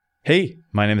Hey,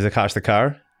 my name is Akash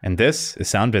Thakar, and this is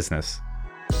Sound Business.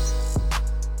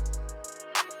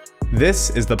 This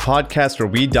is the podcast where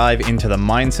we dive into the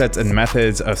mindsets and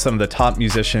methods of some of the top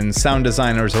musicians, sound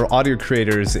designers, or audio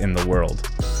creators in the world.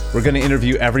 We're going to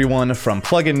interview everyone from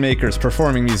plugin makers,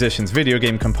 performing musicians, video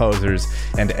game composers,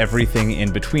 and everything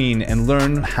in between, and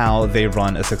learn how they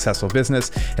run a successful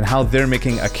business and how they're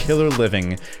making a killer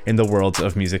living in the worlds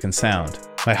of music and sound.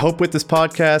 My hope with this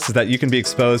podcast is that you can be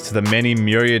exposed to the many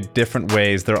myriad different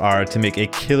ways there are to make a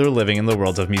killer living in the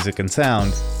worlds of music and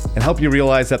sound, and help you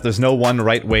realize that there's no one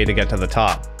right way to get to the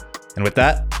top. And with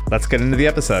that, let's get into the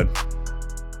episode.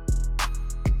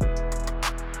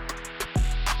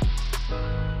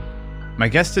 My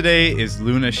guest today is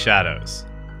Luna Shadows.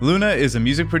 Luna is a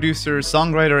music producer,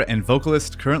 songwriter, and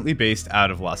vocalist currently based out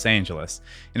of Los Angeles.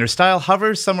 And her style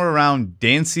hovers somewhere around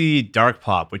dancey dark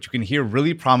pop, which you can hear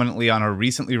really prominently on her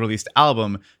recently released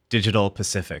album, Digital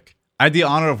Pacific. I had the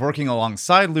honor of working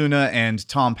alongside Luna and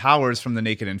Tom Powers from The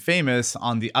Naked and Famous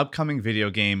on the upcoming video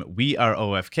game We Are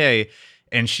OFK,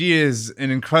 and she is an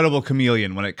incredible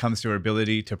chameleon when it comes to her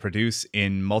ability to produce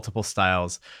in multiple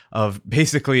styles of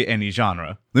basically any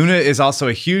genre. Luna is also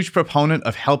a huge proponent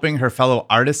of helping her fellow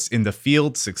artists in the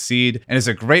field succeed, and is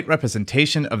a great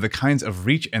representation of the kinds of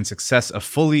reach and success a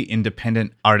fully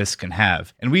independent artist can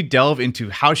have. And we delve into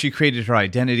how she created her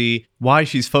identity, why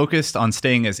she's focused on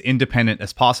staying as independent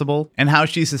as possible, and how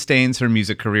she sustains her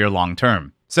music career long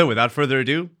term. So without further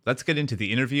ado, let's get into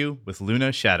the interview with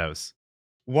Luna Shadows.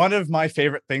 One of my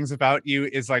favorite things about you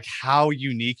is like how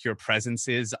unique your presence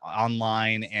is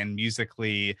online and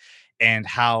musically, and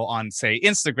how on, say,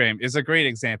 Instagram is a great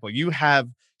example. You have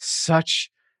such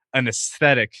an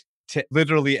aesthetic to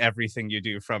literally everything you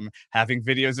do, from having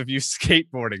videos of you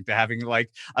skateboarding to having like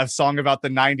a song about the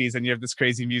 90s and you have this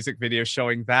crazy music video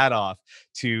showing that off,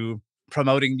 to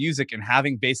promoting music and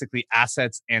having basically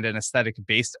assets and an aesthetic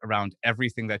based around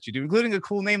everything that you do, including a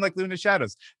cool name like Luna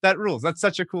Shadows. That rules. That's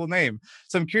such a cool name.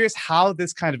 So I'm curious how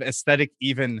this kind of aesthetic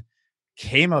even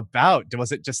came about.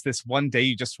 Was it just this one day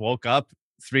you just woke up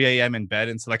 3 a.m. in bed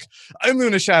and it's like, I'm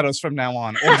Luna Shadows from now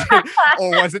on?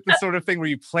 Or was it the sort of thing where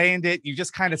you planned it, you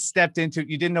just kind of stepped into it,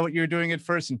 you didn't know what you were doing at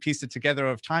first and pieced it together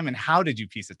over time? And how did you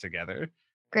piece it together?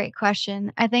 Great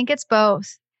question. I think it's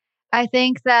both. I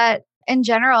think that in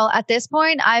general, at this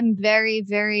point, I'm very,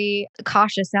 very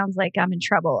cautious. Sounds like I'm in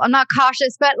trouble. I'm not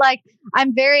cautious, but like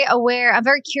I'm very aware. I'm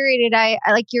very curated. I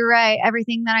like, you're right.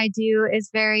 Everything that I do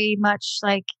is very much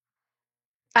like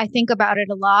I think about it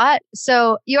a lot.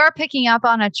 So you are picking up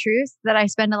on a truth that I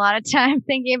spend a lot of time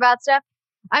thinking about stuff.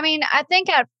 I mean, I think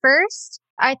at first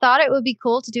I thought it would be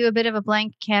cool to do a bit of a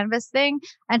blank canvas thing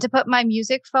and to put my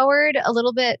music forward a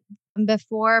little bit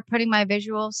before putting my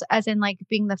visuals, as in like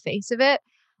being the face of it.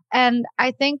 And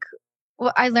I think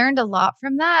I learned a lot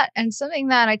from that. And something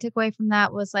that I took away from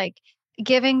that was like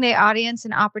giving the audience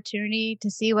an opportunity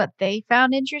to see what they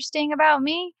found interesting about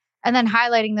me and then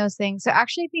highlighting those things. So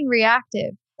actually being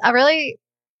reactive.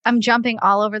 I'm jumping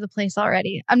all over the place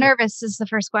already. I'm nervous. This is the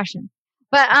first question.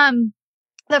 But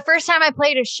the first time I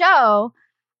played a show,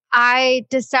 I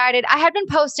decided I had been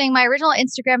posting. My original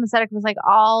Instagram aesthetic was like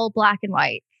all black and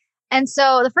white. And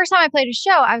so the first time I played a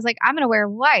show, I was like, I'm going to wear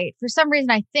white. For some reason,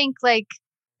 I think like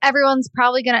everyone's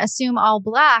probably going to assume all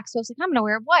black. So I was like, I'm going to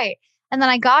wear white. And then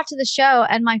I got to the show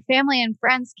and my family and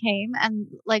friends came and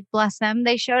like, bless them,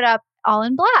 they showed up all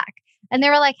in black. And they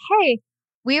were like, hey,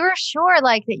 we were sure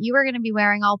like that you were going to be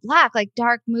wearing all black, like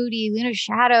dark, moody, Luna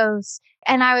Shadows.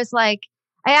 And I was like,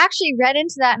 I actually read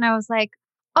into that and I was like,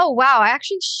 oh, wow, I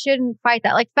actually shouldn't fight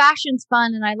that. Like fashion's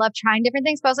fun and I love trying different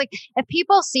things. But I was like, if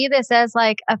people see this as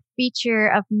like a feature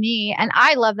of me, and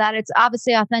I love that, it's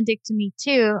obviously authentic to me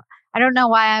too. I don't know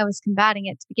why I was combating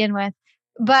it to begin with.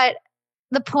 But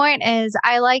the point is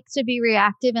I like to be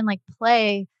reactive and like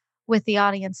play with the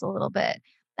audience a little bit.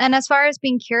 And as far as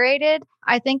being curated,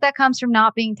 I think that comes from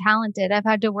not being talented. I've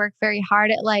had to work very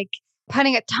hard at like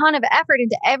putting a ton of effort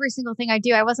into every single thing I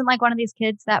do. I wasn't like one of these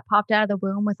kids that popped out of the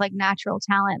womb with like natural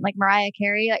talent, like Mariah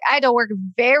Carey. Like I had to work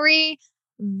very,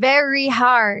 very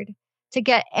hard to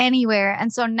get anywhere.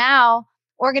 And so now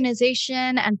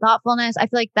organization and thoughtfulness, I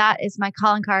feel like that is my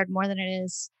calling card more than it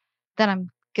is that I'm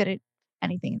good at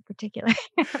anything in particular.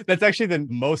 That's actually the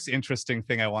most interesting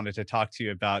thing I wanted to talk to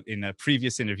you about. In a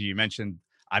previous interview, you mentioned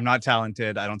I'm not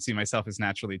talented. I don't see myself as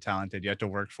naturally talented. You have to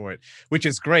work for it, which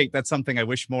is great. That's something I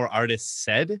wish more artists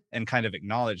said and kind of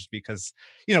acknowledged, because,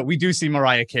 you know, we do see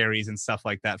Mariah Careys and stuff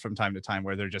like that from time to time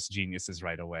where they're just geniuses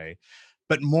right away.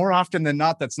 But more often than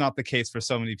not, that's not the case for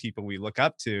so many people we look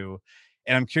up to.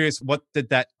 And I'm curious, what did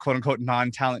that quote unquote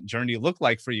non-talent journey look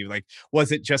like for you? Like,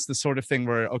 was it just the sort of thing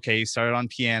where, okay, you started on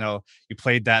piano, you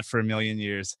played that for a million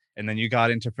years, and then you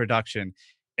got into production,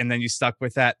 and then you stuck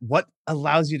with that? What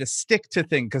allows you to stick to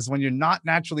things? Because when you're not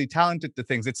naturally talented to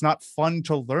things, it's not fun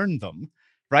to learn them,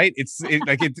 right?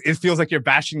 It feels like you're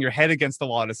bashing your head against the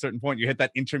wall at a certain point. You hit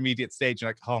that intermediate stage, you're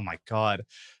like, oh my God,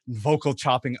 vocal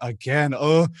chopping again.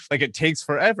 Oh, like it takes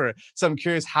forever. So I'm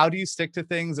curious, how do you stick to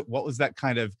things? What was that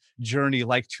kind of journey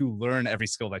like to learn every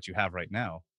skill that you have right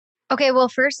now? Okay, well,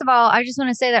 first of all, I just want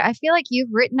to say that I feel like you've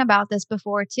written about this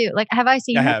before too. Like, have I I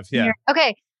seen this have, in yeah. your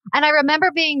Okay. And I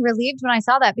remember being relieved when I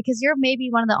saw that because you're maybe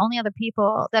one of the only other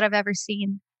people that I've ever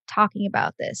seen talking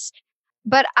about this.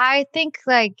 But I think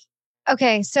like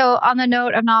okay, so on the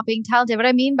note of not being talented, what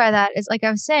I mean by that is like I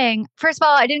was saying, first of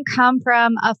all, I didn't come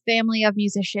from a family of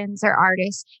musicians or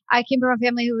artists. I came from a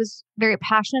family who was very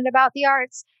passionate about the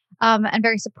arts, and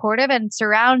very supportive and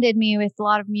surrounded me with a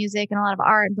lot of music and a lot of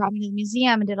art and brought me to the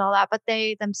museum and did all that. But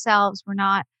they themselves were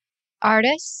not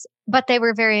artists, but they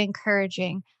were very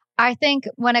encouraging. I think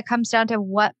when it comes down to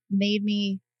what made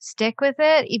me stick with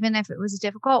it, even if it was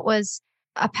difficult, was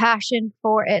a passion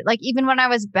for it. Like even when I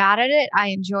was bad at it, I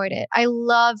enjoyed it. I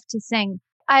love to sing.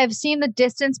 I have seen the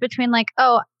distance between like,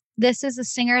 oh, this is a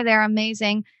singer, they're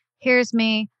amazing. Here's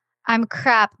me, I'm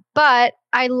crap, but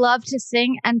I love to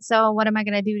sing. And so what am I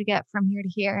going to do to get from here to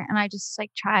here? And I just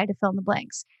like try to fill in the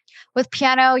blanks. With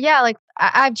piano, yeah, like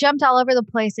I've jumped all over the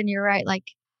place. And you're right. Like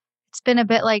it's been a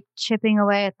bit like chipping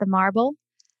away at the marble,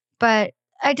 but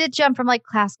I did jump from like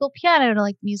classical piano to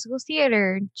like musical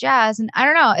theater, jazz, and I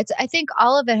don't know. I think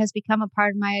all of it has become a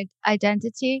part of my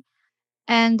identity.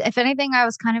 And if anything, I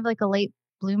was kind of like a late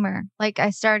bloomer. Like I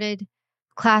started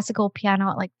classical piano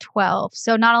at like 12.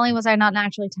 So not only was I not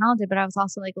naturally talented, but I was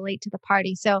also like late to the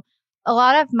party. So a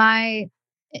lot of my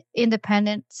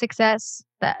independent success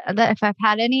that if I've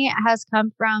had any has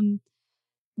come from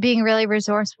being really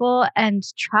resourceful and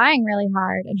trying really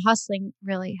hard and hustling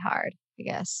really hard, I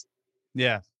guess.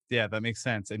 Yeah, yeah, that makes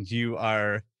sense. And you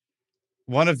are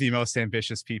one of the most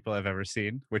ambitious people I've ever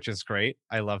seen, which is great.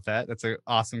 I love that. That's an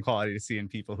awesome quality to see in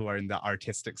people who are in the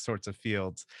artistic sorts of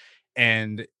fields.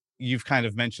 And you've kind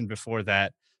of mentioned before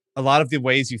that a lot of the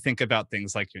ways you think about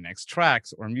things like your next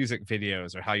tracks or music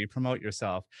videos or how you promote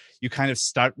yourself, you kind of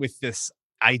start with this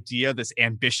idea, this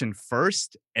ambition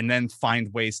first, and then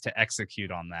find ways to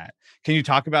execute on that. Can you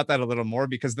talk about that a little more?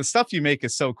 Because the stuff you make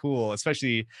is so cool,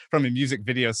 especially from a music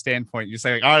video standpoint. You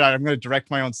say, like, all right, I'm going to direct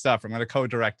my own stuff. I'm going to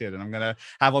co-direct it and I'm going to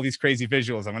have all these crazy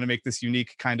visuals. I'm going to make this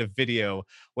unique kind of video,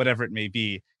 whatever it may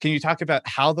be. Can you talk about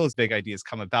how those big ideas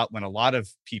come about when a lot of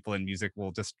people in music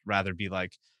will just rather be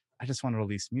like, I just want to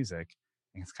release music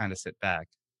and just kind of sit back,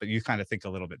 but you kind of think a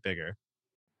little bit bigger.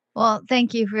 Well,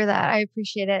 thank you for that. I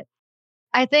appreciate it.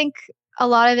 I think a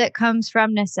lot of it comes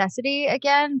from necessity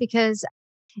again, because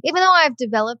even though I've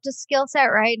developed a skill set,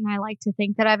 right, and I like to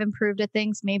think that I've improved at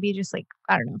things, maybe just like,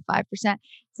 I don't know, 5%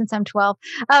 since I'm 12.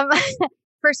 Um,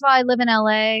 First of all, I live in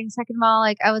LA. Second of all,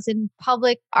 like I was in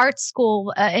public art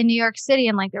school in New York City,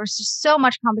 and like there was just so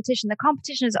much competition. The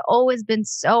competition has always been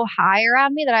so high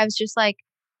around me that I was just like,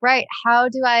 right, how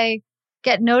do I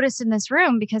get noticed in this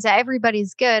room because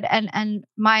everybody's good? And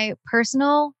my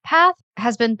personal path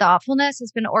has been thoughtfulness,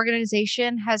 has been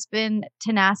organization, has been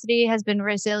tenacity, has been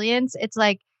resilience. It's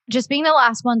like just being the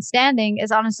last one standing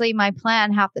is honestly my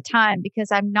plan half the time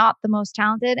because I'm not the most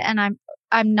talented and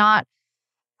I'm not.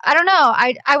 I don't know.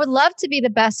 I would love to be the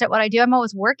best at what I do. I'm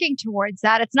always working towards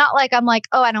that. It's not like I'm like,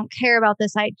 oh, I don't care about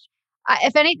this.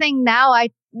 If anything, now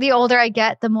the older I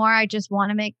get, the more I just want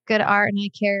to make good art, and I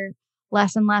care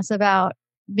less and less about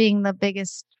being the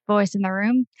biggest voice in the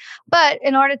room. But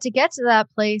in order to get to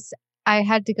that place, I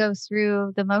had to go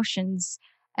through the motions.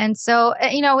 And so,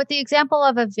 with the example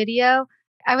of a video,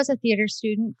 I was a theater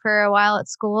student for a while at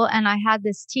school, and I had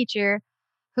this teacher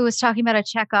who was talking about a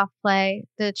Chekhov play,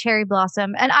 The Cherry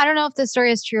Blossom. And I don't know if the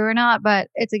story is true or not, but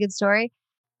it's a good story.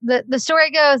 The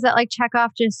story goes that like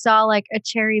Chekhov just saw like a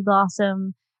cherry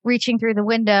blossom reaching through the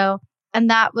window, and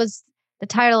that was the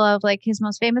title of like his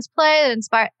most famous play that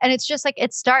inspired. And it's just like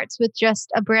it starts with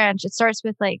just a branch. It starts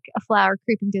with like a flower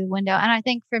creeping through the window. And I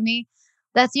think for me,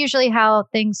 that's usually how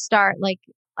things start. Like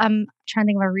I'm trying to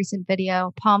think of a recent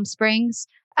video, Palm Springs.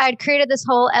 I had created this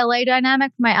whole LA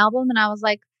dynamic for my album, and I was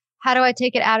like, how do I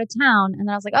take it out of town? And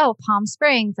then I was like, oh, Palm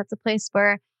Springs. That's a place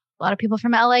where a lot of people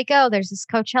from LA go. There's this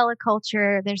Coachella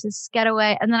culture. There's this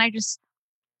getaway. And then I just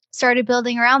started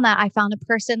building around that. I found a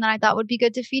person that I thought would be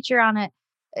good to feature on it.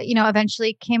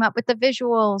 Eventually came up with the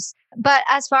visuals. But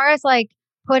as far as like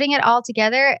putting it all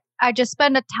together, I just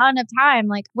spend a ton of time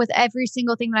like with every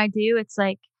single thing that I do. It's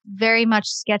like very much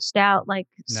sketched out, like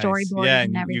Nice. Yeah, storyboarded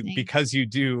and and you everything. because you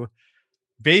do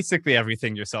basically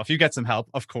everything yourself. You get some help,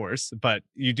 of course, but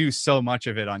you do so much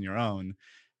of it on your own.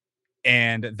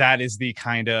 And that is the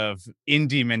kind of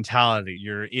indie mentality.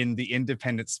 You're in the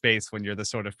independent space when you're the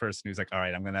sort of person who's like, all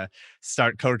right, I'm going to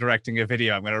start co-directing a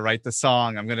video. I'm going to write the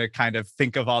song. I'm going to kind of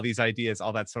think of all these ideas,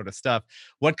 all that sort of stuff.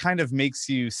 What kind of makes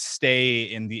you stay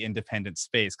in the independent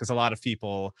space? Because a lot of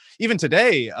people, even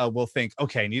today, will think,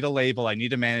 okay, I need a label, I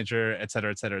need a manager, et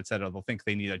cetera, et cetera, et cetera. They'll think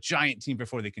they need a giant team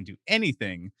before they can do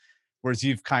anything. Whereas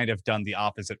you've kind of done the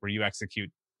opposite, where you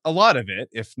execute a lot of it,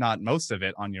 if not most of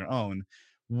it, on your own.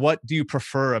 What do you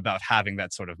prefer about having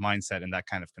that sort of mindset and that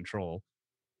kind of control?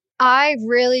 I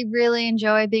really, really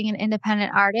enjoy being an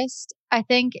independent artist. I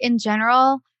think in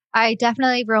general, I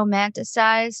definitely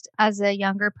romanticized as a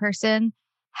younger person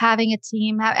having a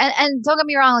team. And don't get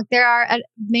me wrong, like there are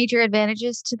major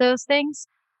advantages to those things,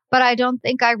 but I don't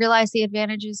think I realized the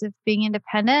advantages of being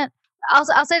independent.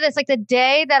 I'll say this, like the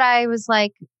day that I was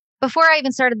like, before I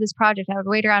even started this project, I would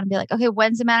wait around and be like, okay,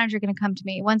 when's the manager going to come to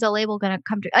me? When's a label going to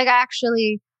come to? Like I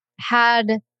actually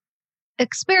had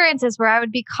experiences where I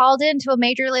would be called into a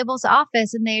major label's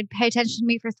office and they'd pay attention to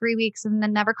me for 3 weeks and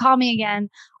then never call me again.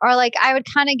 Or like I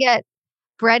would kind of get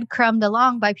breadcrumbed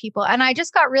along by people. And I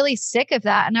just got really sick of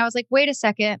that. And I was like, wait a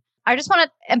second. I just want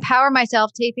to empower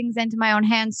myself, take things into my own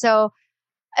hands. So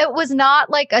it was not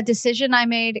like a decision I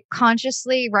made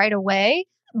consciously right away.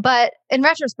 But in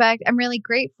retrospect, I'm really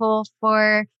grateful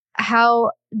for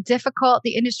how difficult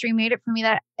the industry made it for me,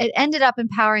 that it ended up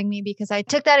empowering me because I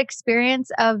took that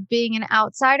experience of being an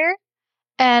outsider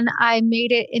and I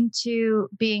made it into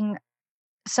being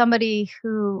somebody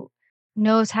who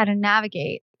knows how to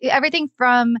navigate everything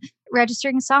from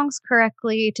registering songs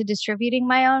correctly to distributing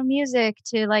my own music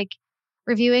to like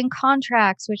reviewing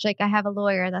contracts, which like I have a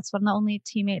lawyer. That's one of the only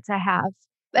teammates I have.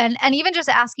 And even just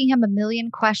asking him a million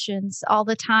questions all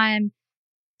the time,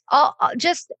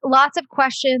 just lots of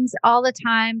questions all the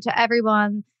time to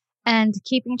everyone, and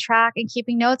keeping track and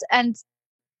keeping notes, and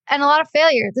a lot of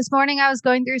failure. This morning I was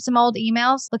going through some old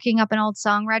emails looking up an old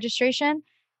song registration,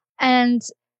 and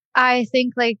I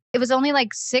think like it was only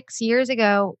like 6 years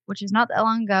ago, which is not that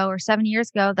long ago, or 7 years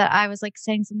ago, that I was like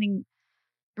saying something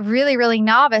really, really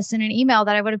novice in an email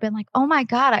that I would have been like, "Oh my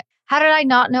god, how did I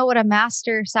not know what a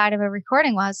master side of a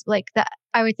recording was?" Like that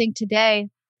I would think today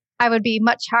I would be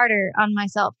much harder on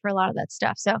myself for a lot of that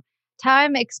stuff. So,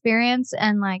 time, experience,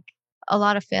 and like a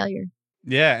lot of failure.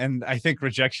 Yeah, and I think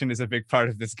rejection is a big part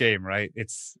of this game, right?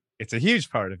 It's a huge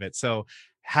part of it. So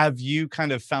have you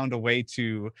kind of found a way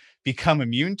to become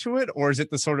immune to it, or is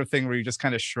it the sort of thing where you just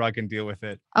kind of shrug and deal with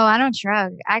it? Oh, I don't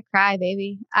shrug. I cry,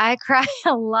 baby. I cry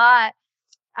a lot.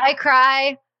 I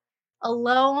cry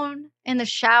alone in the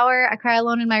shower. I cry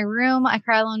alone in my room. I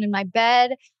cry alone in my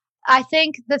bed. I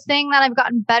think the thing that I've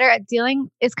gotten better at dealing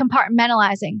is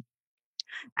compartmentalizing.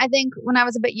 I think when I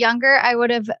was a bit younger, I would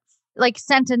have like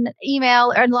sent an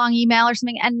email or a long email or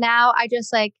something. And now I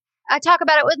just like, I talk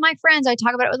about it with my friends. I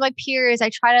talk about it with my peers. I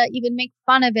try to even make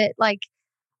fun of it. Like,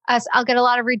 as I'll get a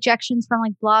lot of rejections from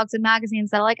like blogs and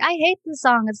magazines that are like, I hate this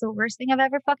song. It's the worst thing I've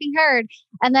ever fucking heard.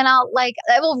 And then I'll like,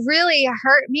 it will really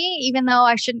hurt me, even though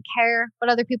I shouldn't care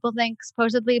what other people think,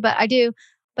 supposedly, but I do.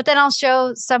 But then I'll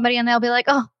show somebody and they'll be like,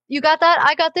 oh, you got that?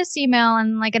 I got this email.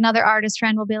 And like another artist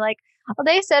friend will be like, oh,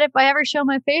 they said if I ever show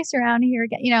my face around here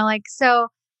again, like, so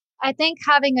I think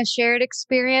having a shared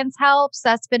experience helps.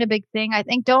 That's been a big thing. I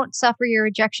think don't suffer your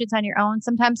rejections on your own.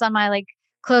 Sometimes on my like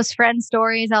close friend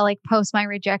stories, I'll like post my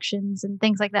rejections and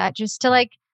things like that just to like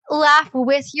laugh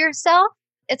with yourself.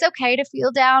 It's okay to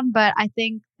feel down, but I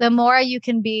think the more you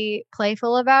can be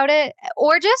playful about it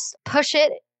or just push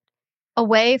it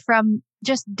away from,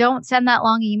 just don't send that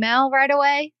long email right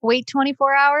away. Wait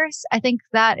 24 hours. I think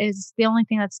that is the only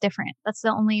thing that's different. That's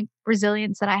the only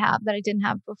resilience that I have that I didn't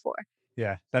have before.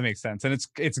 Yeah, that makes sense. And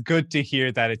it's good to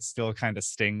hear that it still kind of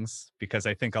stings, because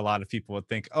I think a lot of people would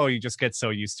think, "Oh, you just get so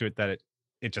used to it that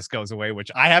it just goes away," which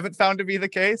I haven't found to be the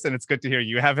case, and it's good to hear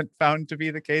you haven't found to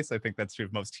be the case. I think that's true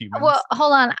of most Well, humans.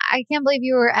 hold on. I can't believe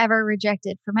you were ever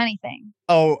rejected from anything.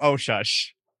 Oh,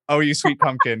 shush. Oh, you sweet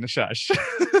pumpkin, shush.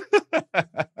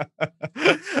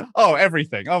 Oh,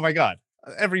 everything. Oh my god.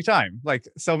 Every time. Like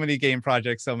so many game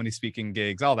projects, so many speaking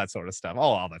gigs, all that sort of stuff.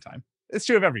 All the time. It's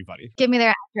true of everybody. Give me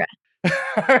their address.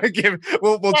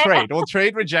 We'll trade. We'll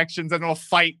trade rejections and we'll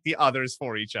fight the others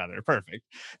for each other. Perfect.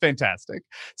 Fantastic.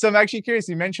 So I'm actually curious.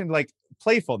 You mentioned like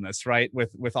playfulness, right?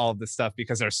 With all of this stuff,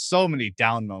 because there's so many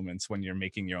down moments when you're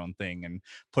making your own thing and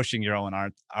pushing your own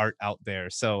art out there.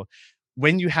 So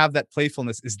when you have that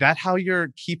playfulness, is that how you're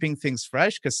keeping things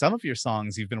fresh? Because some of your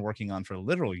songs you've been working on for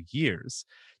literal years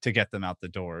to get them out the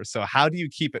door. So how do you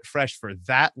keep it fresh for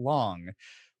that long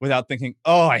without thinking,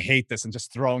 oh, I hate this, and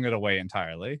just throwing it away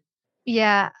entirely?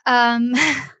 Yeah.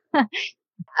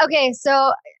 Okay,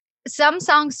 so some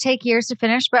songs take years to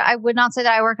finish, but I would not say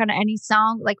that I work on any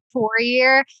song like for a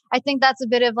year. I think that's a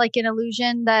bit of like an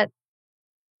illusion that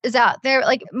is out there.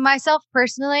 Like myself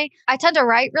personally, I tend to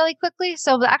write really quickly.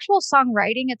 So the actual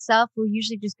songwriting itself will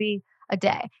usually just be a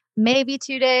day, maybe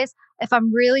 2 days. If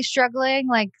I'm really struggling,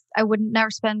 like I wouldn't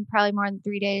never spend probably more than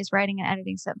 3 days writing and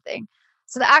editing something.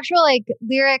 So the actual like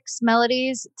lyrics,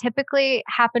 melodies typically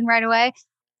happen right away.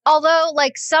 Although,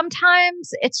 like, sometimes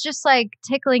it's just like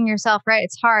tickling yourself, right?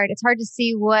 It's hard. It's hard to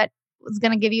see what was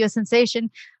going to give you a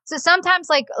sensation. So sometimes,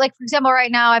 like for example,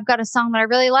 right now I've got a song that I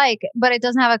really like, but it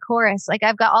doesn't have a chorus. Like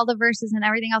I've got all the verses and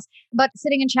everything else, but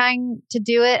sitting and trying to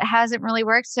do it hasn't really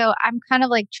worked. So I'm kind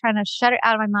of like trying to shut it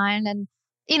out of my mind and,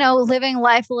 living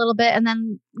life a little bit and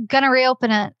then gonna reopen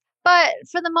it. But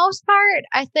for the most part,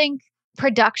 I think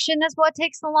production is what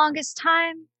takes the longest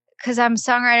time because I'm a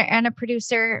songwriter and a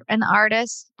producer and the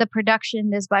artist. The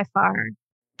production is by far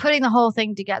putting the whole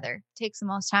thing together takes the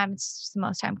most time. It's just the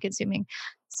most time consuming.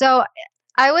 So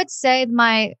I would say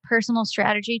my personal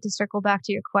strategy to circle back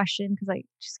to your question, because I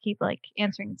just keep like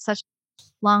answering such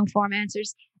long form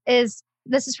answers, is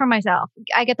this is for myself.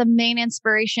 I get the main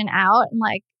inspiration out and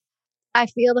like I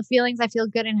feel the feelings, I feel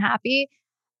good and happy.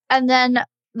 And then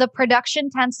the production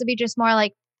tends to be just more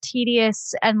like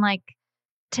tedious and like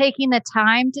taking the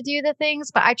time to do the things,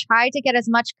 but I try to get as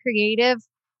much creative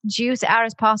juice out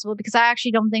as possible because I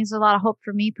actually don't think there's a lot of hope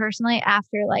for me personally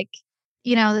after like,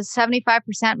 the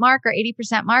 75% mark or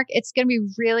 80% mark. It's going to be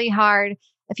really hard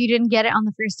if you didn't get it on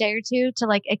the first day or two to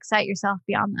like excite yourself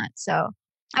beyond that. So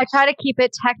I try to keep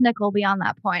it technical beyond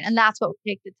that point, and that's what would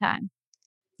take the time.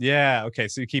 Yeah. Okay.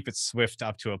 So you keep it swift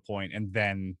up to a point, and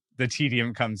then the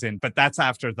tedium comes in. But that's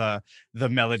after the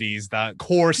melodies, the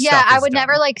core Yeah, stuff I is would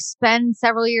never done. like spend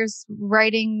several years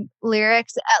writing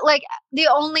lyrics. Like the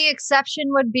only exception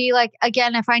would be like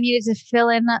again if I needed to fill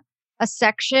in a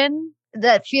section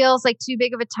that feels like too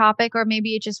big of a topic or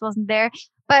maybe it just wasn't there.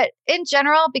 But in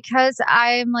general, because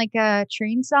I'm like a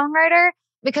trained songwriter,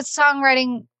 because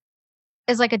songwriting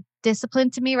is like a discipline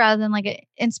to me rather than like an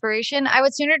inspiration, I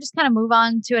would sooner just kind of move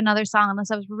on to another song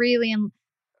unless I was really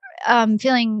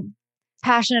feeling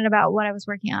passionate about what I was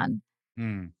working on.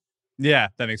 Hmm. Yeah,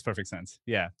 that makes perfect sense.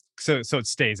 Yeah. So it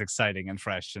stays exciting and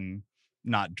fresh and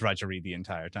not drudgery the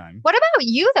entire time. What about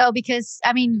you though? Because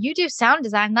I mean, you do sound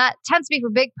design. That tends to be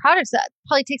for big projects. That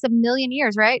probably takes 1,000,000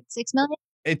 years, right? 6 million.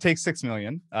 It takes 6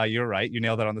 million. You're right. You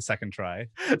nailed it on the second try.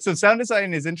 So sound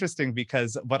design is interesting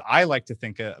because what I like to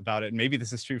think about it, and maybe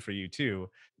this is true for you too,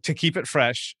 to keep it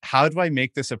fresh, how do I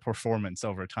make this a performance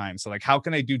over time? So like, how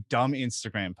can I do dumb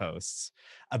Instagram posts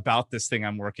about this thing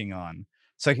I'm working on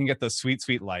so I can get those sweet,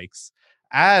 sweet likes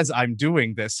as I'm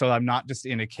doing this, so I'm not just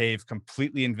in a cave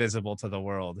completely invisible to the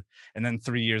world. And then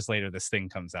 3 years later, this thing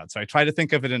comes out. So I try to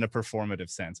think of it in a performative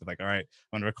sense of like, all right,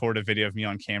 I'm gonna record a video of me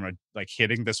on camera, like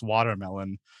hitting this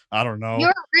watermelon. I don't know.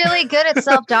 You're really good at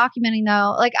self-documenting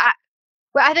though.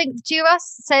 Well, I think the two of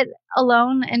us sit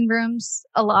alone in rooms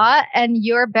a lot, and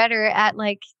you're better at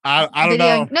like I don't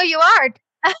know. videoing. No, you are.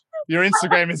 Your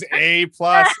Instagram is A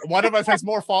plus. One of us has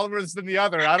more followers than the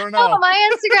other. I don't No, know. my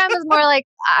Instagram is more like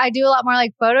I do a lot more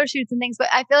like photo shoots and things, but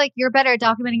I feel like you're better at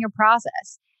documenting your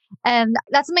process. And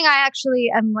that's something I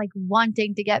actually am like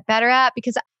wanting to get better at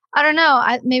because I don't know,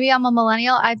 maybe I'm a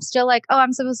millennial. I'm still like, oh,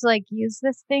 I'm supposed to like use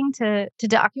this thing to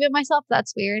document myself.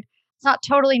 That's weird. It's not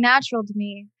totally natural to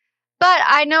me. But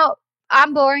I know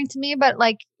I'm boring to me, but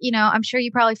like, I'm sure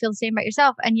you probably feel the same about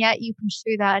yourself. And yet you push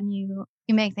through that and you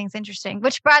make things interesting.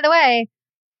 Which by the way,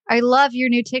 I love your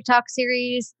new TikTok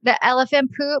series. The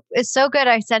elephant poop is so good.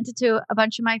 I sent it to a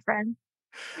bunch of my friends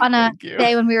on a Thank you.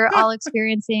 day when we were all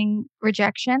experiencing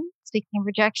rejection. Speaking of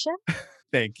rejection.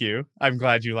 Thank you. I'm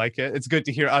glad you like it. It's good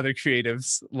to hear other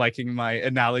creatives liking my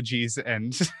analogies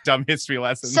and dumb history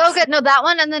lessons. So good. No, that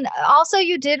one. And then also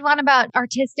you did one about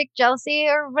artistic jealousy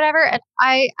or whatever. And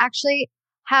I actually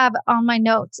have on my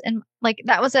notes and like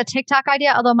that was a TikTok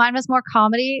idea, although mine was more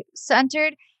comedy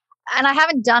centered. And I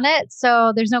haven't done it,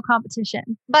 so there's no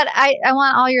competition. But I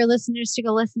want all your listeners to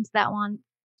go listen to that one.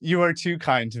 You are too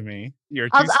kind to me. You're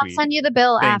too I'll sweet. send you the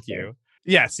bill Thank after. you.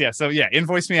 Yes, yes. So yeah,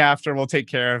 invoice me after. We'll take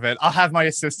care of it. I'll have my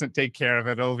assistant take care of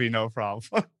it. It'll be no problem.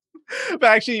 But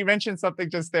actually, you mentioned something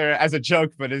just there as a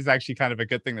joke, but is actually kind of a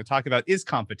good thing to talk about is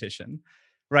competition,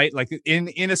 right? Like in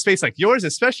a space like yours,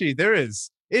 especially, it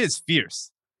is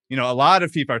fierce. A lot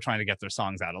of people are trying to get their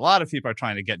songs out. A lot of people are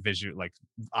trying to get visual, like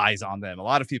eyes on them. A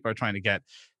lot of people are trying to get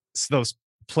those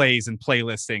plays and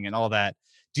playlisting and all that.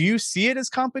 Do you see it as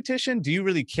competition? Do you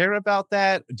really care about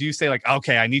that? Do you say like,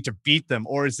 okay, I need to beat them?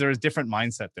 Or is there a different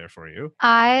mindset there for you?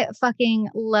 I fucking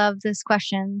love this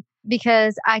question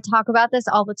because I talk about this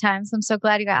all the time. So I'm so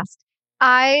glad you asked.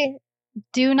 I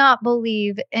do not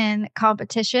believe in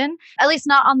competition, at least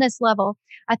not on this level.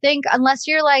 I think unless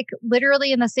you're like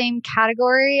literally in the same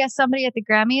category as somebody at the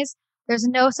Grammys, there's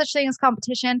no such thing as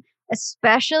competition,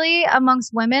 especially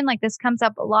amongst women. Like this comes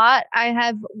up a lot. I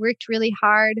have worked really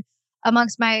hard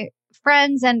amongst my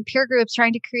friends and peer groups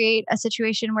trying to create a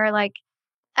situation where, like,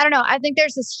 I don't know, I think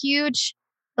there's this huge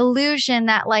illusion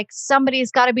that like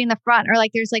somebody's got to be in the front or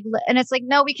like there's like, and it's like,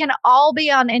 no, we can all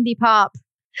be on indie pop.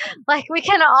 Like we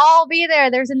can all be there.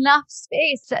 There's enough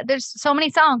space. There's so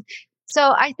many songs.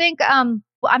 So I think I'm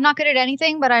not good at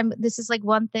anything, but this is like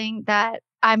one thing that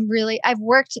I've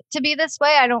worked to be this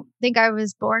way. I don't think I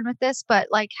was born with this, but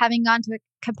like having gone to a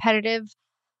competitive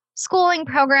schooling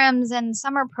programs and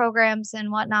summer programs and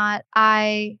whatnot,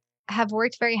 I have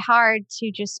worked very hard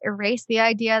to just erase the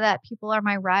idea that people are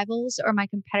my rivals or my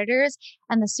competitors.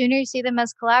 And the sooner you see them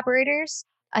as collaborators,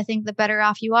 I think the better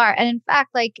off you are. And in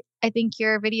fact, like, I think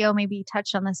your video maybe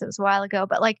touched on this, it was a while ago,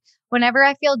 but like, whenever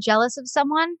I feel jealous of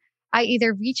someone, I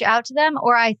either reach out to them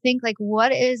or I think like,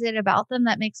 what is it about them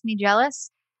that makes me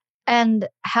jealous? And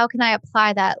how can I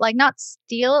apply that? Like, not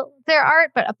steal their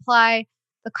art, but apply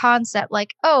the concept like,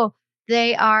 oh,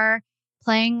 they are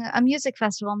playing a music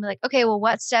festival and be like, okay, well,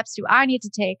 what steps do I need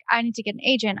to take? I need to get an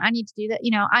agent. I need to do that.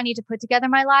 I need to put together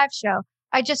my live show.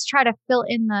 I just try to fill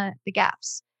in the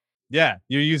gaps. Yeah,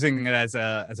 you're using it as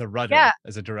a rudder, Yeah.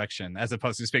 as a direction, as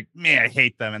opposed to speak, me, I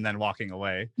hate them, and then walking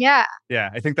away. Yeah. Yeah,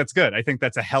 I think that's good. I think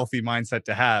that's a healthy mindset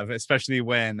to have, especially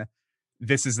when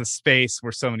this is a space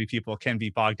where so many people can be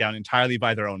bogged down entirely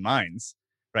by their own minds,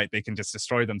 right? They can just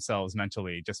destroy themselves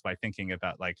mentally just by thinking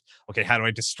about like, okay, how do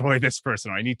I destroy this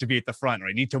person? Or I need to be at the front, or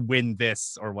I need to win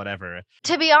this, or whatever.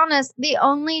 To be honest, the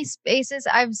only spaces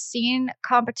I've seen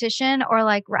competition or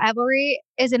like rivalry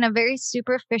is in a very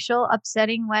superficial,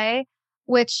 upsetting way,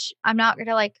 which I'm not going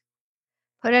to like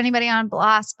put anybody on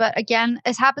blast. But again,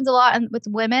 this happens a lot with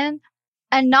women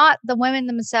and not the women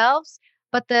themselves,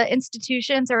 but the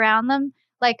institutions around them.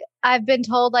 Like I've been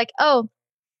told like, oh,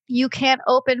 you can't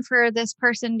open for this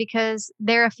person because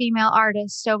they're a female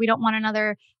artist. So we don't want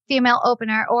another female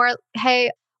opener. Or, hey,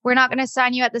 we're not going to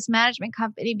sign you at this management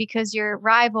company because your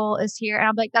rival is here. And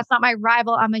I'm like, that's not my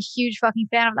rival. I'm a huge fucking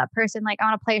fan of that person. Like, I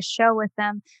want to play a show with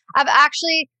them. I've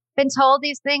actually been told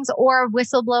these things, or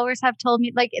whistleblowers have told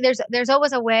me, like, there's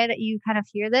always a way that you kind of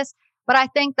hear this, but I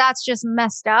think that's just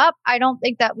messed up. I don't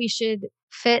think that we should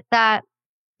fit that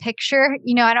picture.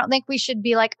 I don't think we should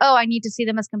be like, oh, I need to see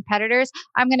them as competitors.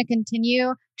 I'm going to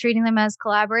continue treating them as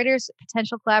collaborators,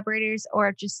 potential collaborators,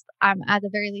 or just I'm at the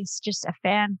very least just a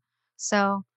fan.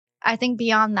 So I think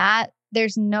beyond that,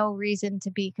 there's no reason to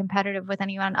be competitive with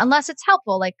anyone unless it's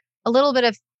helpful. Like a little bit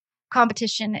of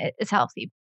competition is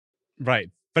healthy. Right.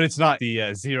 But it's not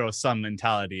the zero sum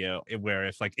mentality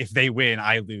where if they win,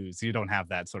 I lose. You don't have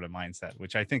that sort of mindset,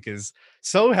 which I think is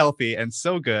so healthy and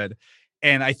so good.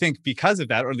 And I think because of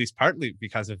that, or at least partly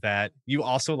because of that, you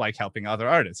also like helping other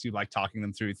artists. You like talking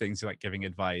them through things. You like giving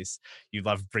advice. You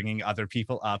love bringing other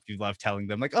people up. You love telling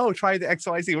them like, oh, try the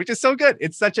XYZ, which is so good.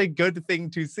 It's such a good thing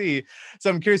to see.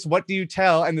 So I'm curious, what do you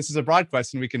tell? And this is a broad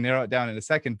question. We can narrow it down in a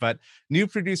second. But new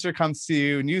producer comes to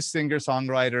you, new singer,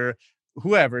 songwriter,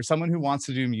 whoever, someone who wants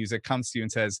to do music comes to you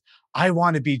and says, I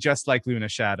want to be just like Luna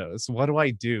Shadows. What do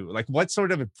I do? Like, what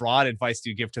sort of broad advice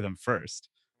do you give to them first?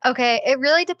 Okay, it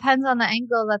really depends on the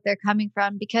angle that they're coming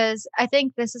from, because I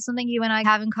think this is something you and I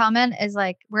have in common is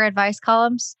like we're advice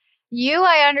columns. You,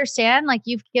 I understand, like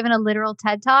you've given a literal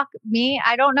TED talk. Me,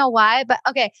 I don't know why, but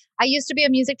okay, I used to be a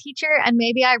music teacher and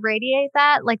maybe I radiate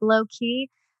that like low key.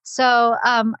 So,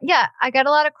 yeah, I got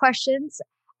a lot of questions.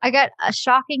 I got a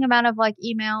shocking amount of like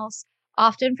emails,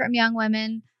 often from young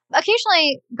women,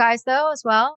 occasionally guys though as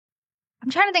well. I'm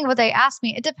trying to think of what they ask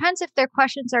me. It depends if their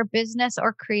questions are business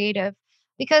or creative,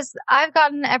 because I've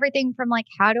gotten everything from like,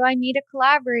 how do I meet a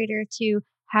collaborator to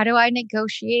how do I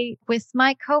negotiate with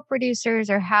my co-producers,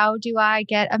 or how do I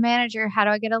get a manager? How do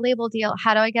I get a label deal?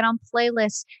 How do I get on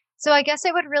playlists? So I guess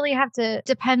it would really have to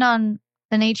depend on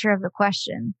the nature of the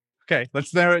question. Okay,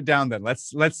 let's narrow it down then.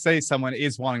 Let's say someone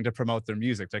is wanting to promote their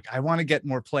music. Like, I want to get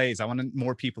more plays. I want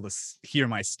more people to hear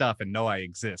my stuff and know I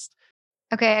exist.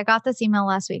 Okay, I got this email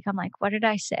last week. I'm like, what did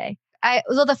I say?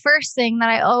 Well, the first thing that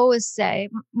I always say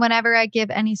whenever I give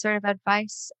any sort of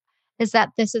advice is that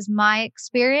this is my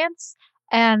experience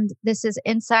And this is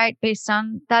insight based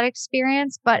on that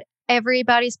experience, but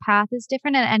everybody's path is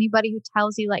different. And anybody who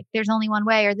tells you like there's only one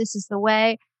way or this is the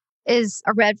way is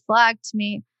a red flag to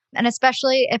me. And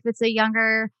especially if it's a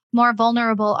younger, more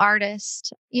vulnerable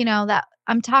artist, that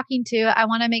I'm talking to, I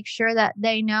want to make sure that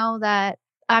they know that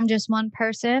I'm just one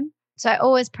person. So I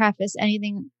always preface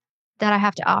anything that I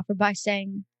have to offer by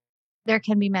saying there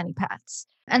can be many paths.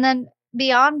 And then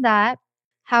beyond that,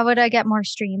 how would I get more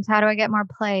streams? How do I get more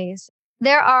plays?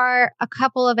 There are a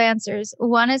couple of answers.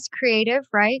 One is creative,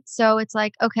 right? So it's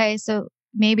like, okay, so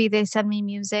maybe they send me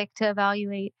music to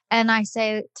evaluate. And I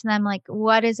say to them, like,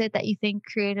 what is it that you think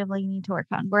creatively you need to work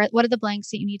on? What are the blanks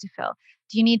that you need to fill?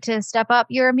 Do you need to step up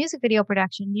your music video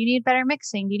production? Do you need better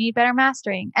mixing? Do you need better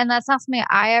mastering? And that's not something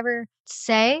I ever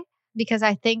say because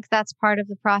I think that's part of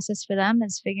the process for them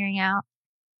is figuring out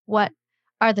what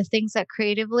are the things that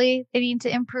creatively they need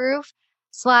to improve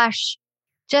slash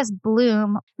just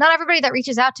bloom. Not everybody that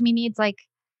reaches out to me needs like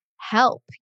help.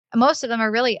 Most of them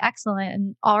are really excellent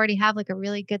and already have like a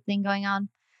really good thing going on.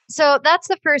 So that's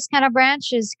the first kind of branch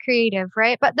is creative,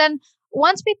 right? But then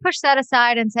once we push that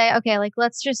aside and say, okay, like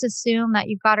let's just assume that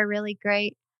you've got a really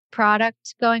great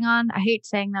product going on. I hate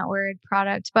saying that word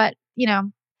product, but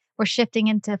we're shifting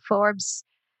into Forbes.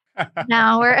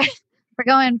 Now we're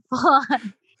going full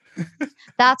on.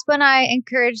 That's when I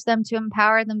encourage them to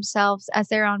empower themselves as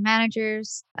their own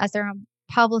managers, as their own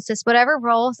publicists, whatever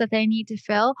roles that they need to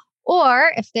fill.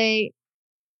 Or if they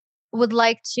would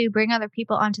like to bring other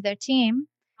people onto their team,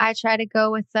 I try to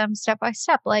go with them step by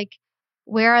step. Like,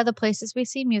 where are the places we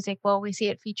see music? Well, we see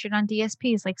it featured on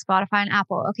DSPs like Spotify and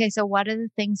Apple. Okay, so what are the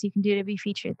things you can do to be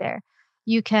featured there?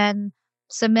 You can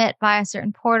submit via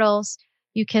certain portals.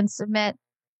 You can submit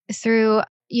through,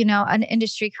 an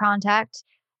industry contact.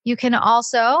 You can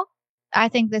also, I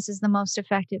think this is the most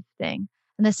effective thing.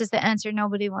 And this is the answer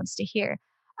nobody wants to hear.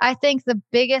 I think the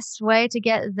biggest way to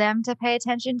get them to pay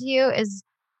attention to you is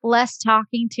less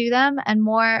talking to them and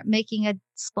more making a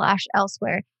splash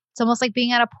elsewhere. It's almost like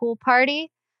being at a pool party.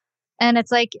 And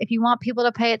it's like, if you want people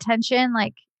to pay attention,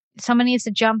 like someone needs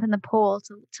to jump in the pool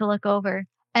to look over.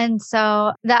 And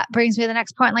so that brings me to the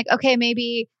next point. Like, okay,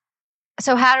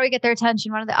 so how do we get their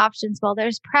attention? What are the options? Well,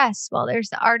 there's press. Well, there's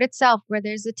the art itself, where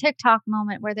there's a TikTok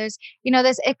moment, where there's,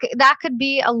 that could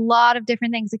be a lot of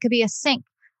different things. It could be a sync.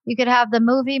 You could have the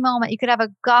movie moment. You could have a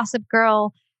Gossip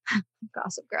Girl.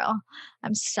 Gossip Girl.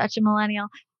 I'm such a millennial.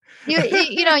 You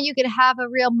could have a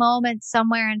real moment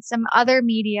somewhere in some other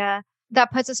media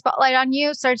that puts a spotlight on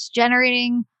you, starts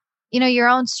generating, your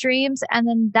own streams. And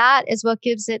then that is what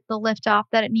gives it the lift off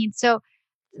that it needs. So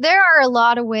there are a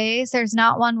lot of ways. There's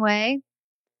not one way,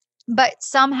 but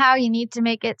somehow you need to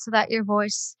make it so that your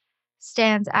voice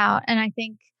stands out. And I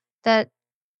think that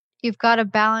you've got to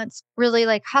balance really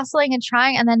like hustling and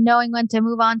trying and then knowing when to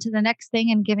move on to the next thing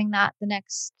and giving that the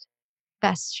next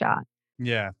best shot.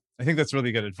 Yeah. I think that's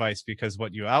really good advice because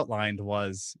what you outlined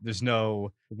was there's no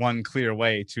one clear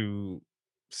way to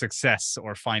success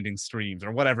or finding streams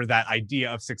or whatever that idea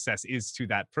of success is to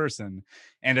that person.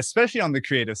 And especially on the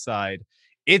creative side,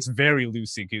 it's very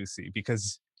loosey goosey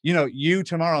because you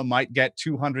tomorrow might get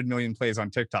 200 million plays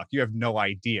on TikTok. You have no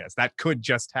ideas. That could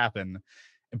just happen.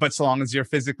 But so long as you're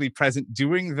physically present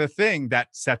doing the thing, that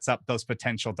sets up those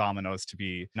potential dominoes to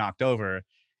be knocked over.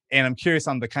 And I'm curious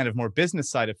on the kind of more business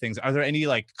side of things, are there any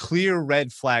like clear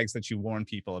red flags that you warn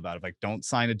people about? Of like, don't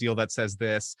sign a deal that says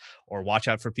this, or watch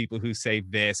out for people who say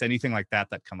this, anything like that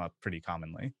come up pretty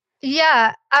commonly?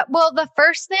 Yeah. Well, the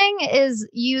first thing is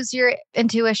use your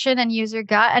intuition and use your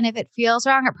gut. And if it feels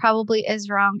wrong, it probably is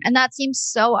wrong. And that seems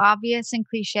so obvious and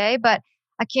cliche, but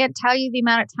I can't tell you the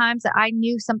amount of times that I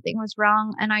knew something was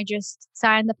wrong and I just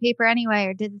signed the paper anyway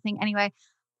or did the thing anyway.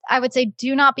 I would say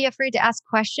do not be afraid to ask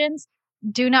questions.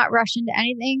 Do not rush into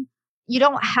anything. You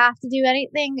don't have to do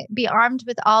anything. Be armed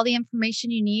with all the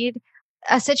information you need.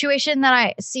 A situation that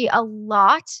I see a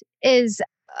lot is,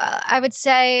 I would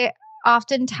say,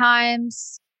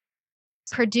 oftentimes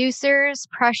producers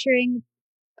pressuring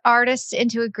artists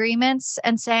into agreements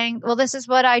and saying, well, this is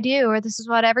what I do, or this is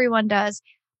what everyone does.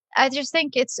 I just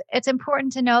think it's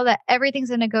important to know that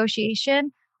everything's a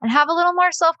negotiation and have a little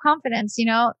more self-confidence.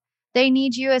 They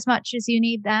need you as much as you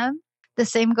need them. The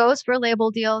same goes for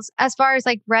label deals. As far as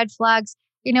like red flags,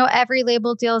 every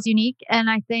label deal is unique. And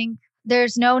I think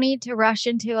there's no need to rush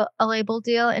into a label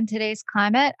deal in today's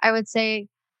climate. I would say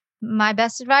my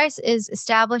best advice is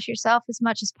establish yourself as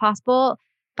much as possible.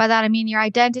 By that, I mean your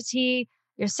identity,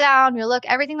 your sound, your look,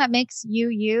 everything that makes you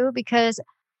you, because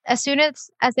as soon as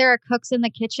there are cooks in the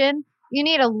kitchen, you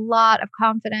need a lot of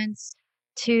confidence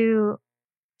to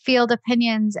field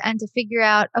opinions and to figure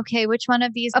out, okay, which one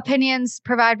of these opinions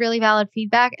provide really valid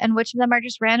feedback and which of them are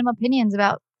just random opinions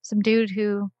about some dude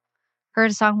who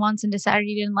heard a song once and decided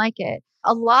he didn't like it.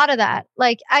 A lot of that.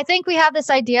 Like, I think we have this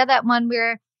idea that when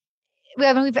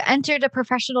we've entered a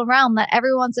professional realm that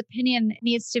everyone's opinion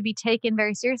needs to be taken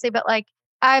very seriously. But like,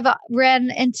 I've ran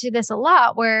into this a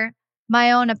lot where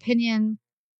my own opinion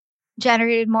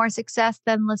generated more success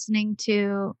than listening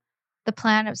to the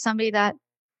plan of somebody that,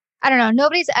 I don't know,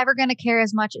 nobody's ever going to care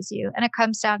as much as you. And it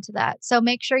comes down to that. So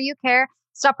make sure you care.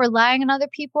 Stop relying on other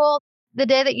people. The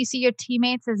day that you see your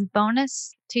teammates as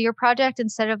bonus to your project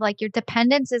instead of like your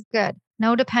dependence is good.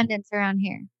 No dependence around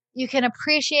here. You can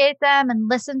appreciate them and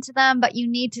listen to them, but you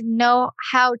need to know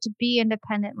how to be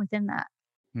independent within that.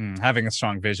 Having a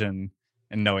strong vision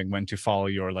and knowing when to follow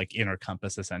your like inner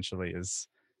compass essentially is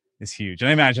huge. And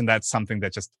I imagine that's something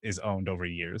that just is owned over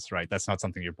years, right? That's not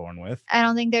something you're born with. I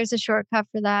don't think there's a shortcut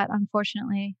for that,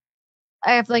 unfortunately.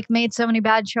 I have like made so many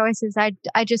bad choices.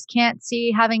 I just can't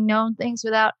see having known things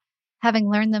without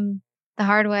having learned them the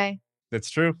hard way. That's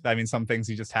true. I mean, some things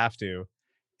you just have to.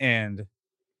 And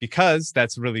because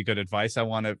that's really good advice, I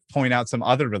want to point out some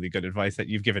other really good advice that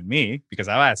you've given me, because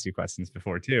I've asked you questions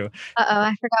before too.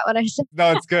 I forgot what I said.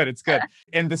 No, it's good. It's good.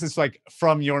 And this is like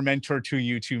from your mentor to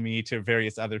you, to me, to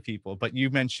various other people. But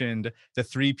you mentioned the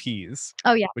 3 Ps.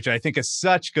 Oh, yeah. Which I think is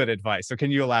such good advice. So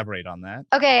can you elaborate on that?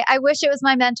 Okay. I wish it was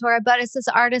my mentor, but it's this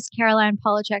artist, Caroline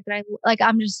Polachek, that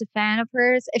I'm just a fan of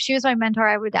hers. If she was my mentor,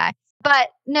 I would die. But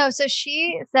no, so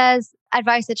she says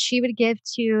advice that she would give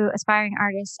to aspiring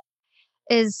artists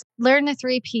is learn the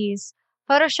 3 Ps: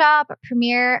 Photoshop,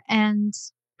 Premiere, and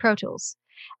Pro Tools.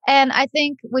 And I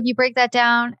think when you break that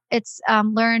down, it's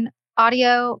learn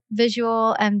audio,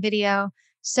 visual, and video.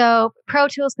 So Pro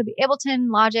Tools could be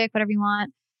Ableton, Logic, whatever you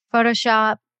want,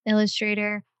 Photoshop,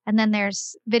 Illustrator, and then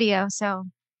there's video. So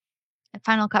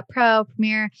Final Cut Pro,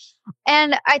 Premiere.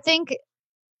 And I think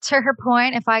to her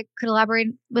point, if I could elaborate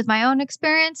with my own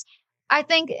experience, I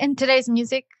think in today's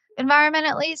music environment,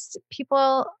 at least,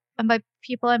 people, and by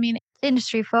people, I mean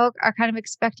industry folk, are kind of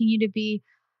expecting you to be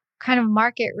kind of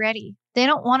market ready. They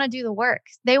don't want to do the work.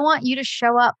 They want you to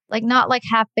show up like not like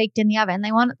half baked in the oven.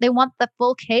 They want the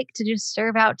full cake to just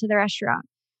serve out to the restaurant.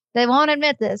 They won't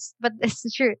admit this, but it's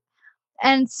the truth.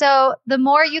 And so the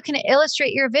more you can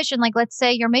illustrate your vision, like let's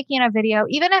say you're making a video,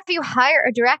 even if you hire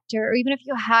a director or even if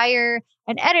you hire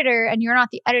an editor and you're not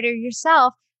the editor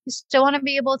yourself, you still want to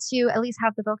be able to at least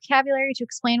have the vocabulary to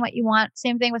explain what you want.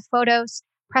 Same thing with photos,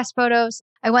 press photos.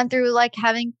 I went through like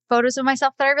having photos of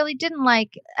myself that I really didn't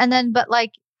like. And then, but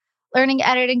like learning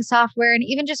editing software and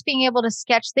even just being able to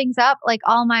sketch things up, like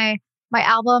all my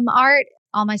album art,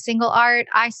 all my single art,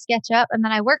 I sketch up and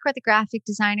then I work with a graphic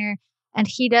designer and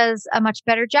he does a much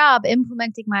better job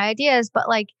implementing my ideas. But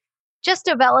like just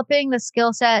developing the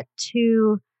skill set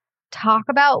to talk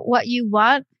about what you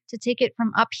want, to take it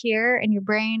from up here in your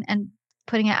brain and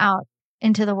putting it out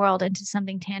into the world, into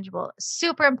something tangible.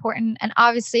 Super important. And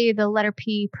obviously the letter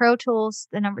P, Pro Tools,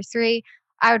 the number 3,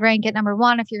 I would rank it number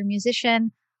 1 if you're a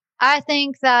musician. I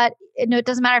think that it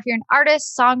doesn't matter if you're an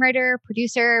artist, songwriter,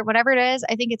 producer, whatever it is.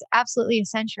 I think it's absolutely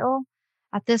essential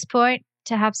at this point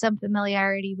to have some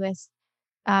familiarity with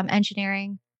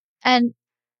engineering. And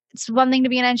it's one thing to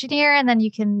be an engineer and then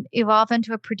you can evolve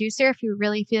into a producer if you're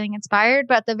really feeling inspired.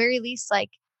 But at the very least, like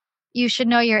you should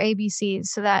know your ABCs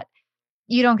so that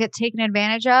you don't get taken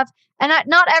advantage of. And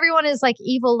not everyone is like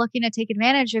evil looking to take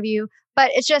advantage of you,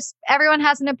 but it's just everyone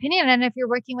has an opinion. And if you're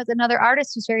working with another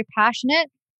artist who's very passionate,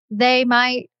 they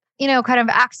might, kind of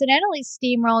accidentally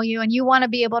steamroll you. And you want to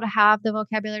be able to have the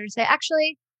vocabulary to say,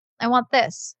 actually, I want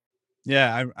this.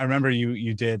 Yeah, I remember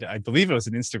you did, I believe it was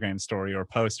an Instagram story or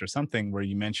post or something where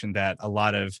you mentioned that a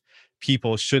lot of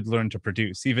people should learn to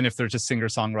produce. Even if they're just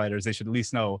singer-songwriters, they should at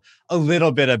least know a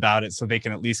little bit about it so they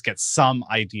can at least get some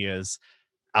ideas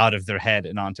out of their head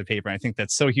and onto paper. And I think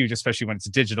that's so huge, especially when it's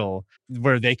digital,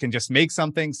 where they can just make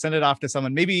something, send it off to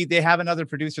someone. Maybe they have another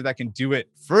producer that can do it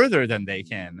further than they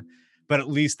can, but at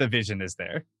least the vision is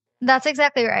there. That's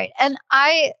exactly right. And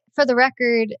I, for the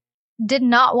record, did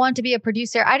not want to be a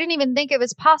producer. I didn't even think it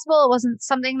was possible. It wasn't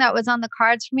something that was on the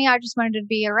cards for me. I just wanted to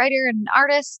be a writer and an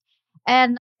artist.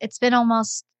 And it's been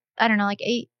almost, I don't know, like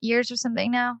 8 years or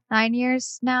something now, 9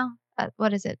 years now.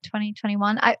 What is it?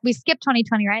 2021. We skipped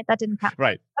 2020, right? That didn't count.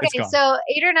 Right. Okay. So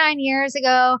 8 or 9 years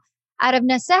ago, out of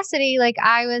necessity, like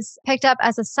I was picked up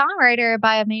as a songwriter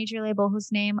by a major label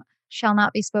whose name shall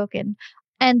not be spoken.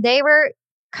 And they were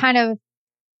kind of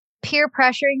peer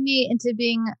pressuring me into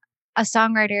being a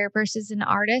songwriter versus an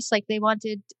artist. Like they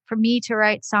wanted for me to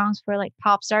write songs for like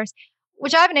pop stars,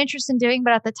 which I have an interest in doing.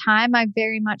 But at the time, I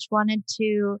very much wanted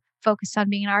to focus on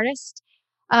being an artist.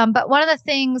 But one of the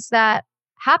things that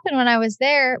happened when I was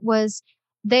there was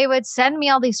they would send me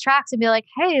all these tracks and be like,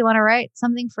 "Hey, you want to write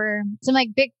something for some like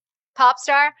big pop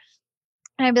star?"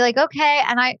 And I'd be like, "Okay."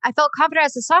 And I felt confident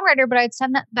as a songwriter, but I'd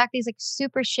send that back these like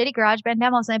super shitty GarageBand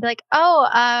demos, and I'd be like, "Oh,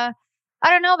 I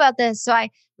don't know about this." So I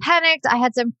panicked. I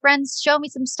had some friends show me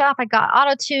some stuff. I got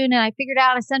auto tune, and I figured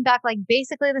out. I sent back like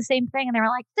basically the same thing, and they were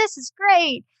like, "This is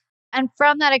great." And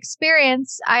from that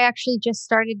experience, I actually just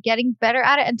started getting better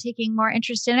at it and taking more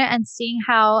interest in it and seeing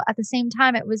how at the same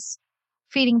time it was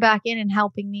feeding back in and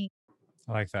helping me.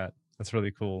 I like that. That's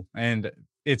really cool. And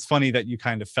it's funny that you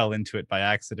kind of fell into it by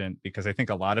accident because I think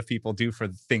a lot of people do for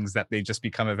things that they just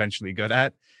become eventually good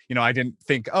at. I didn't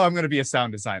think, oh, I'm going to be a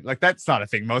sound designer. Like, that's not a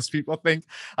thing most people think.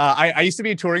 I used to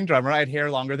be a touring drummer. I had hair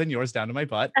longer than yours down to my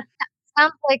butt.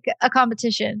 Sounds like a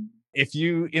competition. If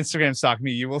you Instagram stalk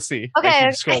me, you will see. If Okay.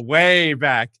 you scroll way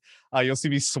back, you'll see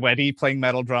me sweaty playing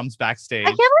metal drums backstage. I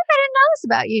can't believe I didn't know this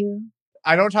about you.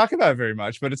 I don't talk about it very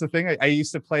much, but it's a thing. I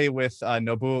used to play with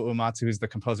Nobuo Uematsu, who's the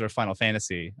composer of Final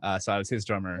Fantasy. So I was his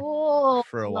drummer Cool.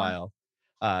 for a while.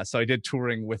 So I did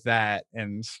touring with that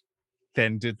and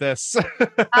then did this.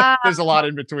 There's a lot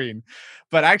in between.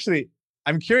 But actually,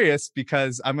 I'm curious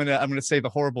because I'm gonna say the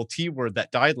horrible T word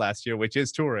that died last year, which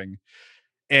is touring.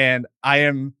 And I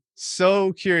am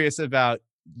so curious about,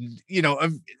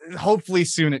 hopefully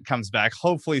soon it comes back.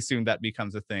 Hopefully soon that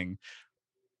becomes a thing.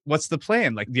 What's the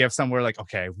plan? Like, do you have somewhere like,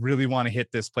 okay, I really want to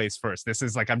hit this place first. This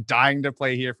is like, I'm dying to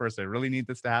play here first. I really need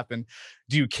this to happen.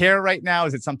 Do you care right now?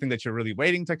 Is it something that you're really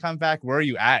waiting to come back? Where are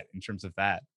you at in terms of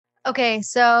that? Okay,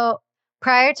 so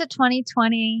prior to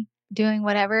 2020 doing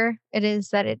whatever it is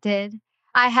that it did,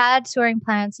 I had touring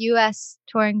plans, US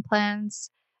touring plans.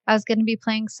 I was going to be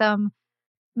playing some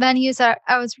venues that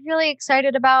I was really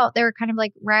excited about. They were kind of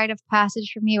like rite of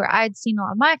passage for me where I'd seen a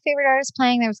lot of my favorite artists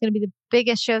playing. There was going to be the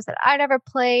biggest shows that I'd ever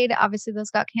played. Obviously,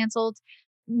 those got canceled.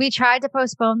 We tried to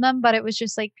postpone them, but it was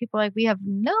just like people like, we have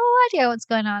no idea what's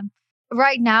going on.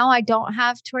 Right now, I don't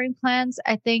have touring plans.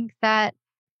 I think that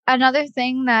another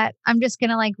thing that I'm just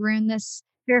going to like ruin this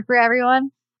here for everyone.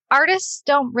 Artists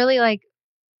don't really like,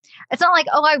 it's not like,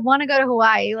 oh, I want to go to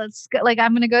Hawaii. Let's go. Like,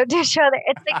 I'm going to go do a show there.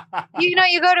 It's like,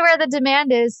 you go to where the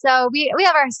demand is. So we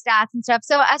have our stats and stuff.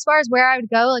 So as far as where I would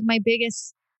go, like my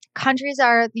biggest countries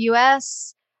are the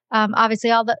US,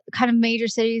 obviously all the kind of major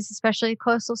cities, especially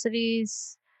coastal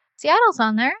cities. Seattle's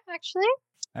on there, actually.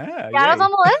 Seattle's Yay.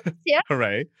 on the list. Yeah.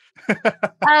 Hooray.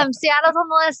 Seattle's on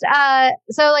the list.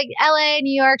 So like LA,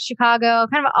 New York, Chicago,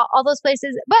 kind of all those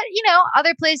places, but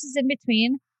other places in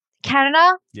between.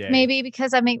 Canada, Yay. maybe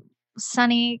because I make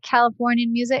sunny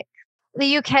Californian music.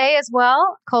 The UK as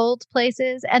well, cold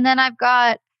places. And then I've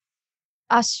got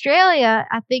Australia,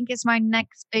 I think is my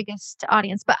next biggest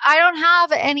audience, but I don't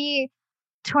have any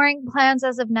touring plans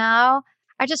as of now.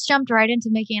 I just jumped right into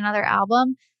making another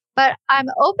album, but I'm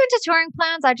open to touring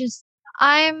plans.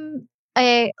 I'm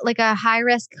a high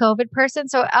risk COVID person.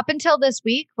 So up until this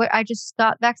week, where I just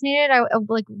got vaccinated, I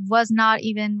like was not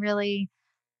even really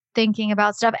thinking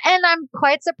about stuff. And I'm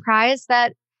quite surprised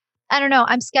that, I don't know,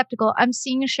 I'm skeptical. I'm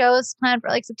seeing shows planned for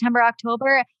like September,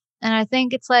 October, and I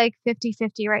think it's like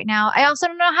 50-50 right now. I also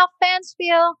don't know how fans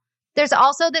feel. There's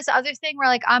also this other thing where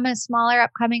like I'm a smaller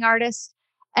upcoming artist,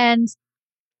 and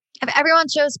if everyone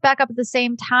shows back up at the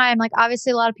same time, like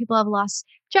obviously a lot of people have lost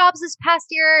jobs this past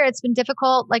year. It's been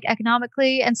difficult like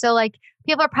economically. And so like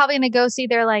people are probably going to go see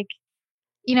their like,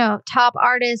 top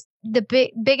artists, the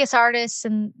biggest artists.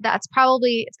 And it's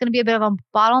going to be a bit of a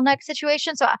bottleneck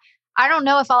situation. So I don't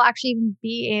know if I'll actually even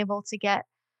be able to get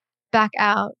back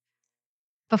out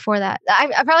before that.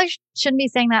 I probably shouldn't be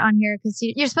saying that on here because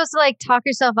you're supposed to like talk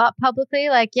yourself up publicly.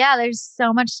 Like, yeah, there's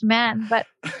so much demand, but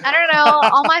I don't know.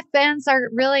 All my fans are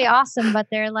really awesome, but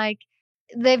they're like,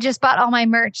 they've just bought all my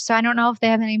merch. So I don't know if they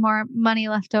have any more money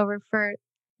left over for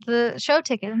the show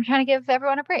ticket. I'm trying to give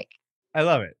everyone a break. I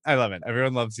love it. I love it.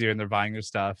 Everyone loves you and they're buying your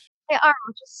stuff. They are,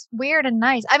 which is weird and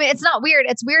nice. I mean, it's not weird.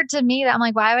 It's weird to me that I'm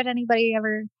like, why would anybody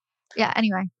ever? Yeah.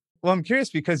 Anyway. Well, I'm curious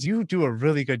because you do a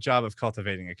really good job of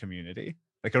cultivating a community,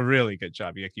 like a really good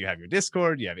job. You have your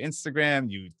Discord, you have Instagram,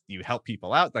 you help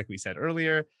people out, like we said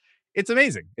earlier. It's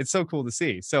amazing. It's so cool to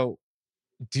see. So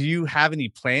do you have any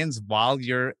plans while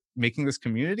you're making this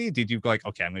community? Did you go like,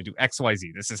 okay, I'm going to do X, Y,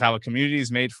 Z. This is how a community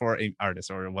is made for an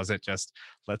artist. Or was it just,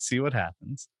 let's see what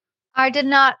happens? I did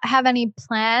not have any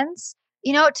plans.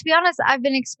 To be honest, I've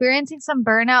been experiencing some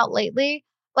burnout lately.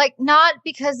 Like, not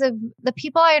because of the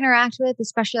people I interact with,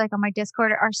 especially like on my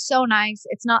Discord, are so nice.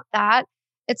 It's not that.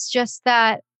 It's just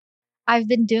that I've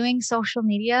been doing social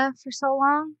media for so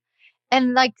long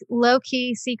and like low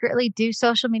key secretly do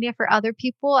social media for other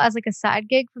people as like a side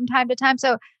gig from time to time.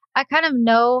 So I kind of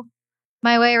know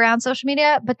my way around social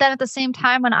media. But then at the same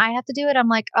time, when I have to do it, I'm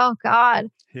like, oh God,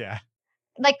 Yeah.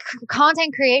 like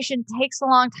content creation takes a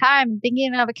long time.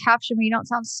 Thinking of a caption where you don't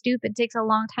sound stupid takes a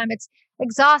long time. It's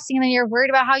exhausting. And then you're worried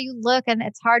about how you look, and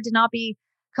it's hard to not be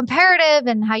comparative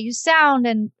and how you sound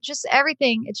and just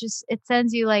everything. It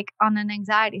sends you like on an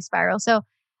anxiety spiral. So,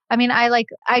 I mean, I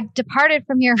departed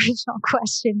from your original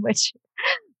question, which,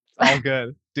 All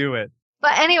good. Do it.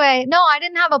 but anyway, no, I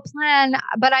didn't have a plan,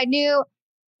 but I knew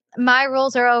my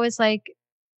rules are always like,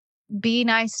 be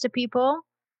nice to people,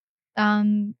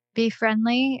 be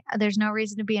friendly. There's no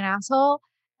reason to be an asshole.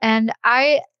 And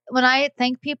when I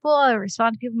thank people or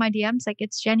respond to people in my DMs, like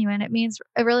it's genuine. It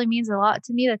really means a lot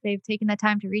to me that they've taken the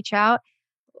time to reach out.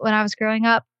 When I was growing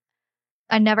up,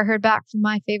 I never heard back from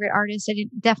my favorite artists.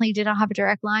 Definitely did not have a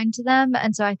direct line to them.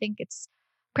 And so I think it's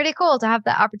pretty cool to have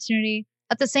that opportunity.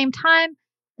 At the same time,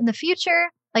 in the future,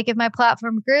 like if my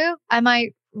platform grew, I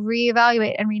might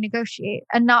reevaluate and renegotiate.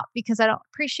 And not because I don't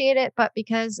appreciate it, but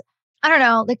because I don't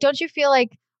know, like, don't you feel like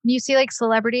when you see like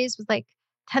celebrities with like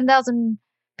 10,000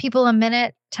 people a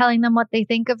minute telling them what they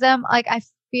think of them, like I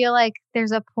feel like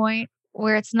there's a point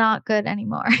where it's not good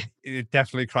anymore. It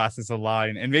definitely crosses a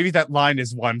line, and maybe that line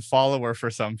is one follower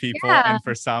for some people, Yeah. and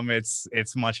for some it's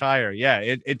much higher. Yeah,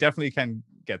 it definitely can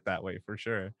get that way for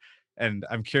sure. And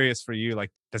I'm curious for you, like,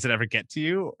 does it ever get to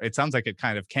you? It sounds like it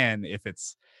kind of can if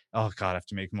it's, oh God, I have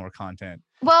to make more content.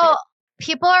 Well,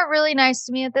 people are really nice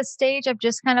to me at this stage. I've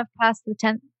just kind of passed the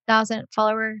 10,000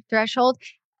 follower threshold.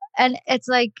 And it's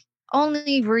like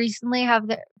only recently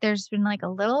there's been like a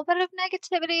little bit of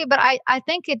negativity, but I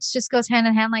think it just goes hand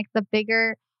in hand. Like the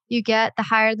bigger you get, the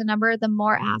higher the number, the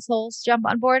more assholes jump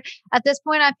on board. At this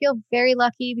point, I feel very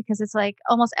lucky because it's like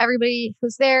almost everybody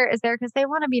who's there is there because they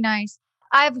want to be nice.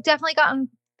 I've definitely gotten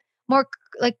more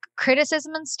like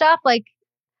criticism and stuff. Like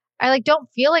I like don't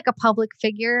feel like a public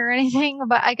figure or anything,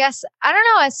 but I guess I don't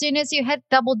know. As soon as you hit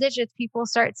double digits, people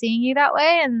start seeing you that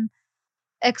way and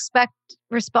expect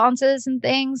responses and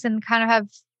things and kind of have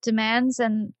demands,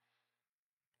 and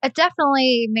it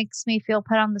definitely makes me feel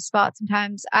put on the spot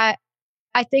sometimes. I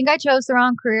think I chose the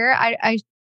wrong career. I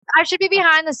should be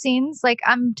behind the scenes. Like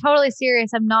I'm totally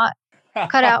serious. I'm not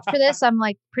cut out for this. I'm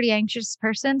like pretty anxious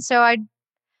person. So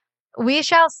we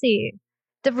shall see.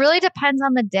 It really depends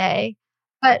on the day.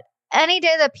 But any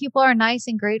day that people are nice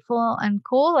and grateful and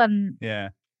cool, and Yeah.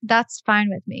 that's fine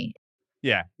with me.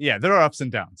 Yeah, yeah, there are ups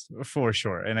and downs for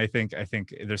sure, and I think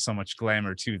there's so much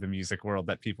glamour to the music world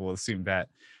that people assume that,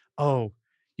 oh,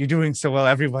 you're doing so well,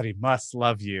 everybody must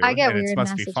love I you, get and it weird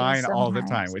must be messages fine all the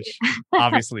sometimes. time, which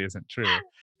obviously isn't true.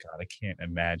 God, I can't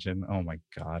imagine. Oh my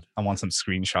God, I want some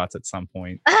screenshots at some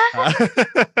point. Uh,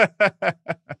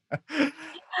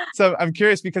 so I'm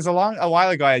curious because a while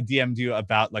ago I DM'd you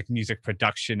about like music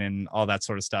production and all that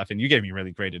sort of stuff, and you gave me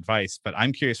really great advice. But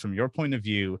I'm curious from your point of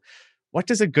view, what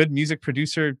does a good music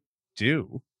producer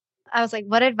do? I was like,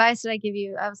 "What advice did I give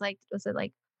you?" I was like, was it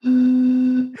like,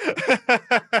 "Mm."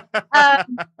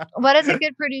 What does a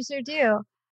good producer do?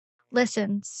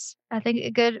 Listens. I think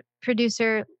a good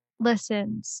producer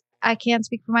listens. I can't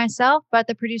speak for myself, but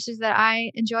the producers that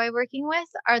I enjoy working with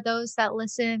are those that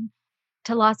listen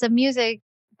to lots of music,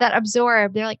 that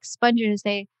absorb. They're like sponges.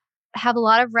 They have a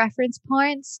lot of reference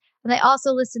points, and they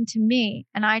also listen to me.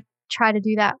 And I try to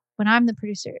do that when I'm the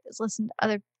producer, is listen to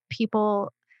other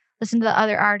people, listen to the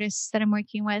other artists that I'm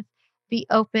working with, be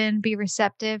open, be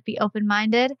receptive, be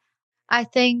open-minded. I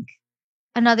think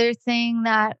another thing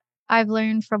that I've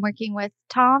learned from working with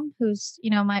Tom, who's,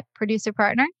 my producer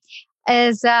partner,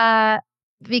 is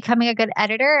becoming a good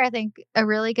editor. I think a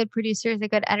really good producer is a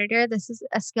good editor. This is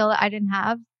a skill that I didn't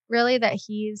have really, that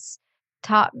he's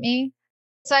taught me.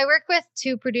 So I work with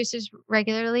two producers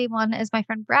regularly. One is my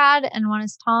friend Brad, and one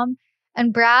is Tom.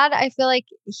 And Brad, I feel like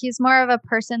he's more of a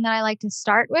person that I like to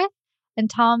start with. And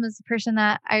Tom is the person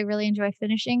that I really enjoy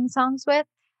finishing songs with.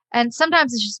 And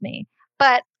sometimes it's just me.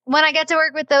 But when I get to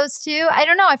work with those two, I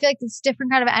don't know. I feel like it's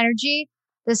different kind of energy.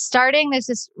 The starting, there's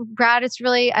this Brad.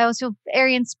 I always feel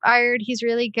very inspired. He's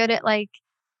really good at like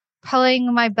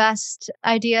pulling my best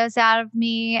ideas out of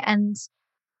me and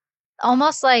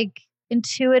almost like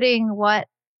intuiting what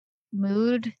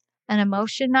mood and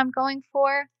emotion I'm going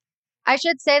for. I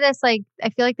should say this, like, I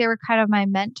feel like they were kind of my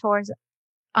mentors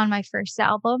on my first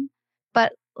album.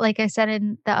 But like I said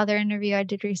in the other interview I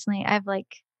did recently,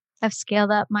 I've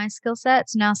scaled up my skill set.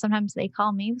 So now sometimes they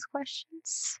call me with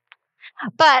questions.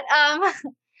 But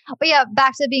but yeah,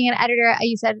 back to being an editor.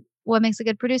 You said what makes a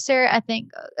good producer? I think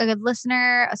a good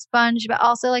listener, a sponge, but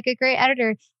also like a great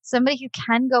editor, somebody who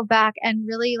can go back and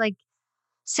really like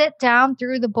sit down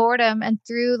through the boredom and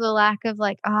through the lack of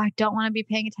like, oh, I don't want to be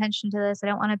paying attention to this. I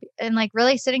don't want to be, and like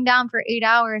really sitting down for 8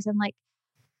 hours and like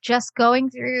just going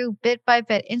through bit by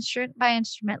bit, instrument by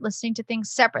instrument, listening to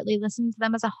things separately, listening to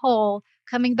them as a whole,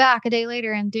 coming back a day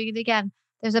later and doing it again.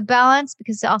 There's a balance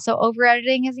because also over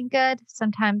editing isn't good.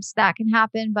 Sometimes that can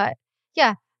happen. But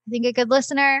yeah, I think a good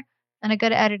listener and a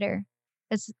good editor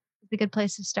is a good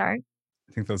place to start.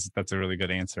 I think that's a really good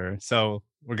answer. So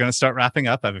we're going to start wrapping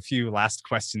up. I have a few last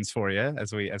questions for you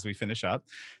as we finish up.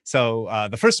 So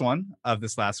the first one of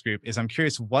this last group is I'm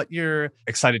curious what you're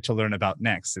excited to learn about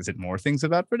next. Is it more things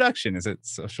about production? Is it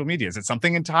social media? Is it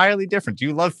something entirely different? Do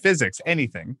you love physics?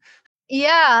 Anything?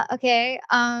 Yeah, okay.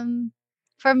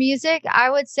 For music, I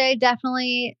would say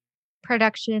definitely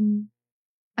production.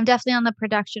 I'm definitely on the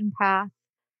production path.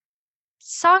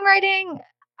 Songwriting,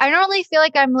 I don't really feel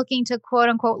like I'm looking to quote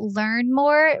unquote learn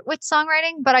more with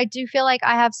songwriting, but I do feel like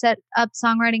I have set up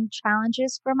songwriting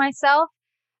challenges for myself.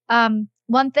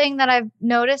 One thing that I've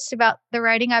noticed about the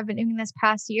writing I've been doing this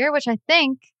past year, which I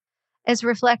think is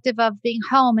reflective of being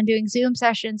home and doing Zoom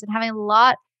sessions and having a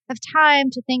lot of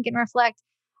time to think and reflect.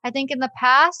 I think in the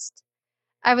past,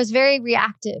 I was very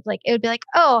reactive. Like it would be like,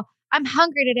 oh, I'm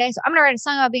hungry today, so I'm gonna write a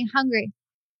song about being hungry.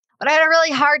 But I had a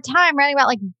really hard time writing about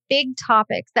like big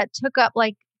topics that took up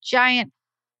like giant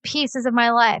pieces of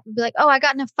my life. I'd be like, oh, I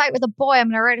got in a fight with a boy. I'm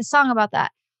going to write a song about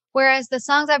that. Whereas the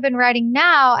songs I've been writing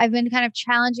now, I've been kind of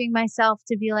challenging myself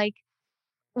to be like,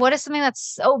 what is something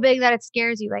that's so big that it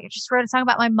scares you? Like I just wrote a song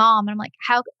about my mom and I'm like,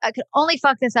 how I could only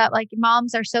fuck this up. Like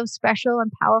moms are so special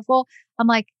and powerful. I'm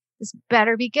like, this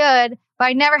better be good. But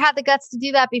I never had the guts to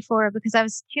do that before because I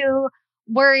was too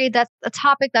worried that a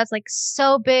topic that's like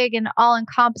so big and all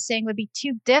encompassing would be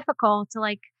too difficult to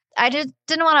like, I just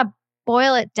didn't want to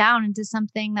boil it down into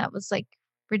something that was like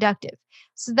reductive.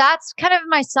 So that's kind of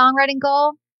my songwriting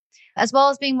goal, as well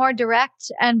as being more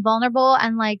direct and vulnerable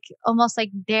and like almost like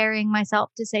daring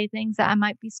myself to say things that I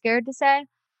might be scared to say.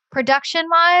 Production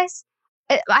wise,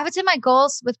 I would say my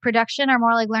goals with production are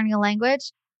more like learning a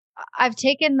language. I've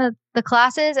taken the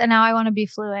classes and now I want to be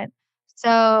fluent.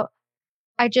 So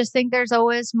I just think there's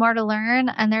always more to learn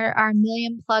and there are a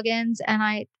million plugins and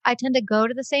I tend to go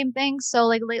to the same things. So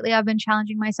like lately I've been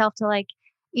challenging myself to like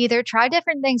either try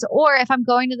different things or if I'm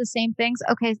going to the same things,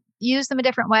 okay, use them a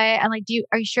different way. And like,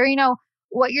 are you sure you know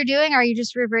what you're doing? Or are you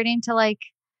just reverting to like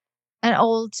an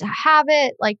old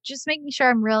habit? Like just making sure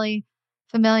I'm really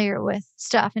familiar with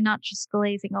stuff and not just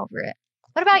glazing over it.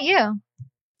 What about you?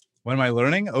 What am I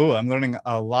learning? Oh, I'm learning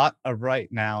a lot of right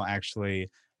now,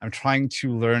 actually. I'm trying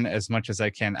to learn as much as I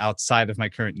can outside of my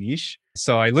current niche.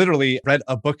 So I literally read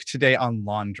a book today on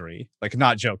laundry, like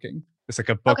not joking. It's like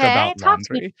a book Okay, about talk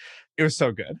to me. laundry. It was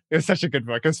so good. It was such a good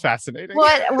book. It was fascinating.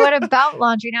 What about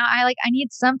laundry now? I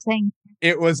need something.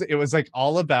 It was like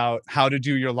all about how to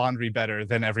do your laundry better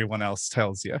than everyone else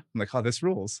tells you. I'm like, oh, this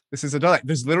rules. This is a delight.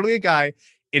 There's literally a guy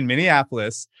in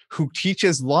Minneapolis who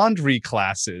teaches laundry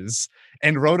classes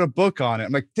and wrote a book on it.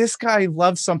 I'm like, this guy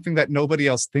loves something that nobody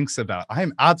else thinks about.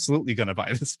 I'm absolutely going to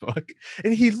buy this book.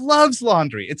 And he loves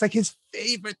laundry. It's like his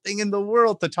favorite thing in the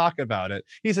world to talk about it.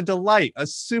 He's a delight, a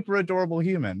super adorable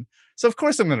human. So of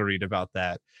course I'm going to read about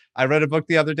that. I read a book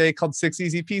the other day called Six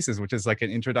Easy Pieces, which is like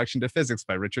an introduction to physics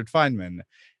by Richard Feynman.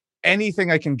 Anything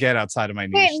I can get outside of my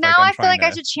Wait, niche, now like I'm I feel trying like I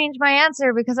to. should change my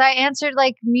answer because I answered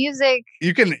like music.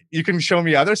 You can show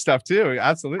me other stuff too.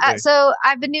 Absolutely. So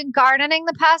I've been doing gardening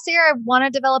the past year. I want to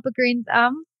develop a green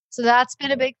thumb. So that's been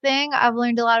a big thing. I've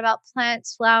learned a lot about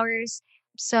plants, flowers.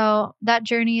 So that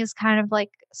journey is kind of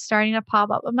like starting to pop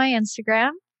up on my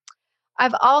Instagram.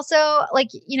 I've also like,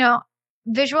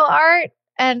 visual art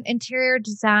and interior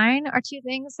design are two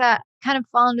things that kind of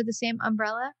fall under the same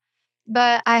umbrella,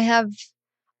 but I have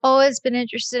always been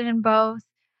interested in both.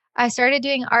 I started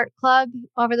doing art club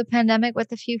over the pandemic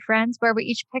with a few friends where we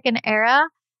each pick an era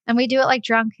and we do it like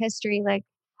drunk history. Like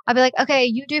I'll be like, okay,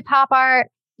 you do pop art,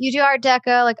 you do art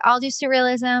deco, like I'll do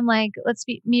surrealism. Like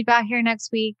meet back here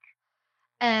next week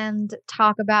and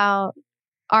talk about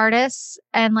artists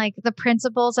and like the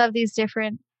principles of these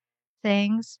different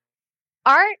things.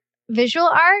 Art, visual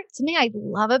art, something I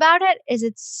love about it is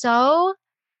it's so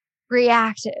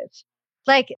reactive.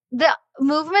 Like the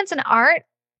movements in art,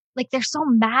 like they're so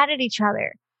mad at each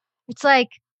other. It's like,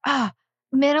 oh,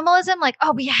 minimalism, like,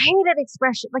 oh, we hated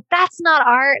expression. Like that's not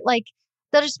art. Like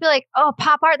they'll just be like, oh,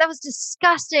 pop art, that was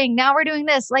disgusting. Now we're doing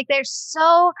this. Like they'll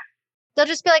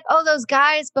just be like, oh, those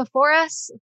guys before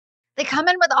us, they come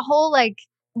in with a whole like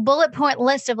bullet point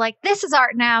list of like, this is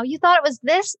art now. You thought it was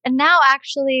this, and now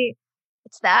actually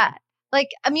it's that. Like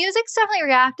a music's definitely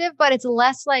reactive, but it's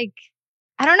less like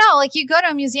I don't know. Like you go to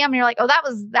a museum and you're like, oh, that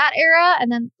was that era,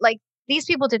 and then like these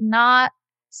people did not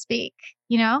speak.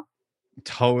 You know?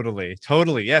 Totally,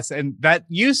 totally. Yes. And that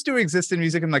used to exist in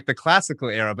music in like the classical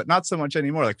era, but not so much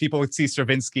anymore. Like people would see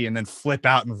Stravinsky and then flip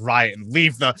out and riot and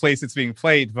leave the place it's being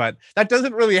played. But that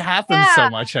doesn't really happen so Yeah.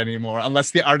 much anymore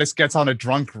unless the artist gets on a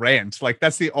drunk rant. Like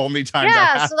that's the only time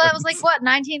that Yeah. So that was like happens. what,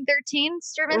 1913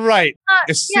 Stravinsky? Right.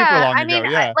 It's super Yeah. long I mean,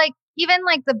 ago. Yeah. like even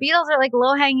like the Beatles are like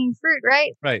low hanging fruit,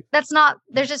 right? Right. That's not,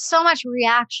 there's just so much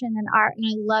reaction in art and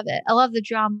I love it. I love the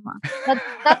drama. That's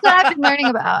what I've been learning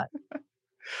about.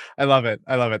 I love it.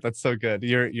 I love it. That's so good.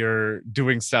 You're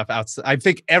doing stuff outside. I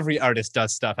think every artist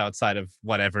does stuff outside of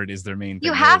whatever it is their main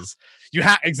You thing have is. You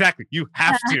have exactly. You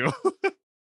have to.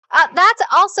 That's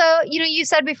also, you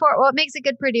said before, what makes a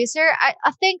good producer.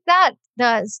 I think that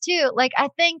does too. Like, I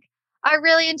think I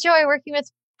really enjoy working with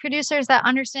producers that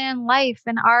understand life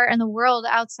and art and the world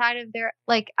outside of their,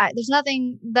 like, there's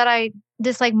nothing that I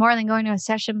dislike more than going to a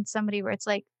session with somebody where it's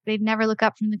like they never look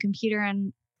up from the computer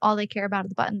and all they care about are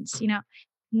the buttons.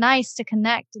 Nice to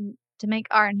connect and to make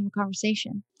art and have a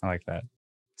conversation. I like that.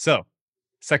 So,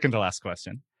 second to last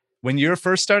question. When you're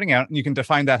first starting out, and you can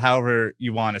define that however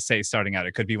you want to say starting out.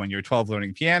 It could be when you're 12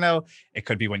 learning piano. It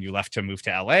could be when you left to move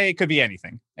to LA. It could be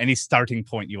anything, any starting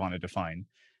point you want to define.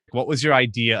 What was your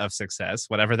idea of success,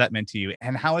 whatever that meant to you?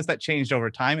 And how has that changed over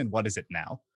time? And what is it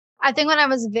now? I think when I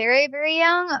was very, very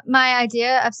young, my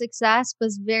idea of success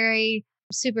was very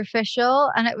superficial.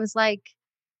 And it was like,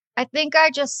 I think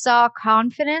I just saw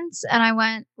confidence and I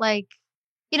went like,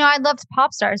 I loved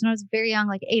pop stars when I was very young,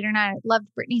 like 8 or 9. I loved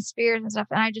Britney Spears and stuff.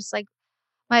 And I just like,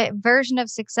 my version of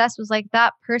success was like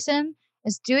that person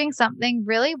is doing something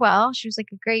really well. She was like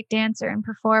a great dancer and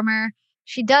performer.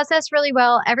 She does this really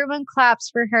well. Everyone claps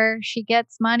for her. She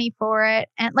gets money for it.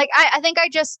 And like, I think I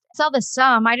just saw the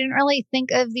sum. I didn't really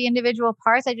think of the individual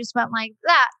parts. I just went like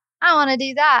that. I want to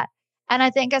do that. And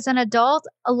I think as an adult,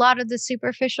 a lot of the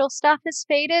superficial stuff has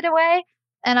faded away.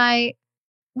 And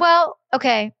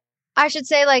okay, I should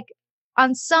say like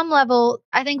on some level,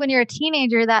 I think when you're a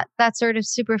teenager, that sort of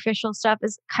superficial stuff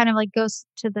is kind of like goes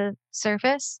to the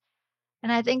surface.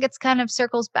 And I think it's kind of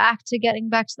circles back to getting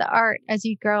back to the art as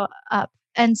you grow up.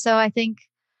 And so I think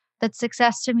that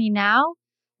success to me now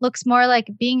looks more like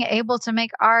being able to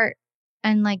make art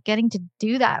and like getting to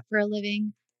do that for a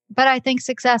living. But I think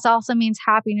success also means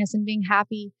happiness and being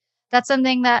happy. That's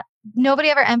something that nobody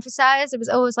ever emphasized. It was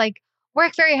always like,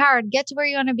 work very hard, get to where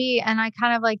you want to be. And I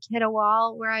kind of like hit a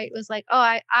wall where I was like, oh,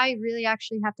 I really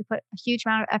actually have to put a huge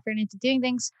amount of effort into doing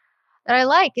things that I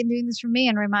like and doing this for me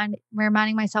and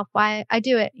reminding myself why I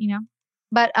do it.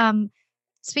 But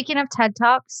speaking of TED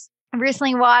Talks, I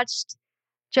recently watched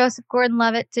Joseph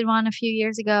Gordon-Levitt did one a few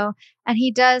years ago, and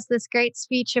he does this great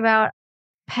speech about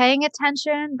paying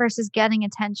attention versus getting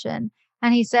attention.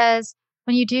 And he says,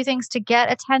 when you do things to get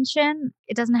attention,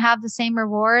 it doesn't have the same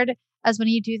reward as when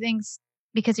you do things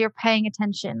because you're paying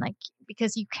attention, like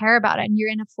because you care about it and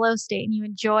you're in a flow state and you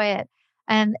enjoy it.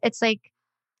 And it's like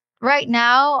right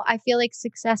now, I feel like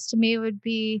success to me would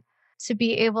be to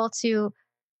be able to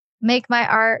make my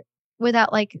art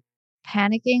without like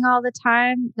panicking all the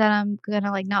time that I'm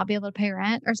gonna like not be able to pay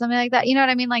rent or something like that. You know what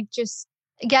I mean? Like just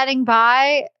getting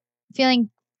by, feeling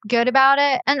good about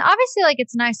it. And obviously like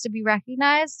it's nice to be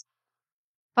recognized.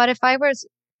 But if I was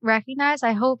recognized,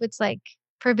 I hope it's like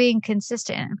for being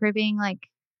consistent and for being like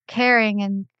caring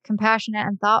and compassionate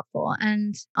and thoughtful.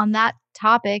 And on that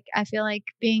topic, I feel like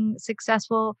being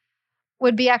successful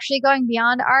would be actually going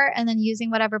beyond art and then using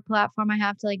whatever platform I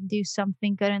have to like do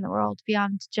something good in the world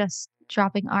beyond just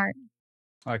dropping art.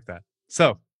 I like that.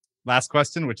 So, last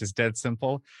question, which is dead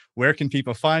simple. Where can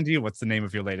people find you? What's the name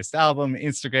of your latest album,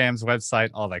 Instagram's website,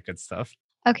 all that good stuff?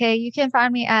 Okay, you can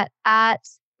find me at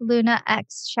Luna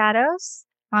X Shadows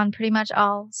on pretty much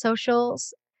all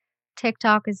socials.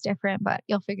 TikTok is different, but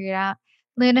you'll figure it out.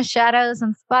 Luna Shadows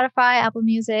on Spotify, Apple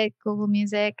Music, Google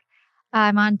Music.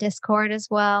 I'm on Discord as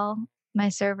well. My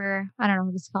server, I don't know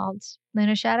what it's called,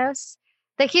 Luna Shadows.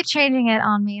 They keep changing it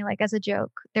on me like as a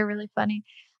joke. They're really funny.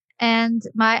 And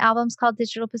my album's called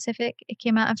Digital Pacific. It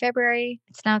came out in February.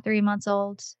 It's now 3 months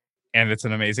old. And it's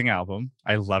an amazing album.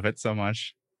 I love it so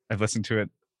much. I've listened to it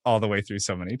all the way through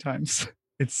so many times.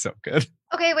 It's so good.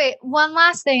 Okay, wait. One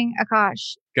last thing,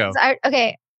 Akash. Go.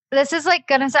 Okay, this is like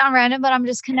gonna sound random, but I'm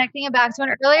just connecting it back to an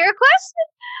earlier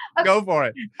question. Okay. Go for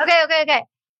it. Okay.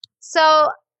 So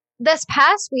this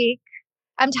past week,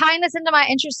 I'm tying this into my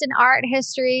interest in art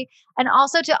history and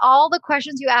also to all the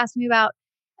questions you asked me about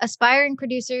aspiring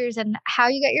producers and how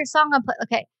you get your song on play.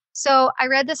 Okay, so I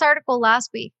read this article last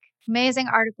week, amazing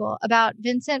article about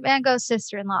Vincent van Gogh's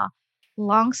sister-in-law.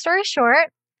 Long story short,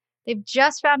 they've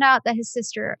just found out that his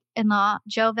sister-in-law,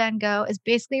 Jo Van Gogh, is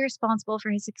basically responsible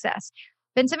for his success.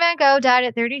 Vincent van Gogh died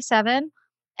at 37,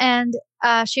 and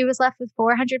she was left with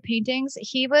 400 paintings.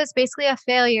 He was basically a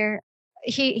failure.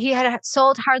 He had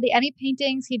sold hardly any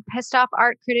paintings. He'd pissed off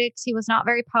art critics. He was not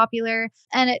very popular.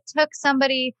 And it took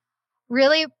somebody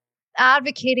really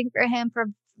advocating for him for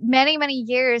many, many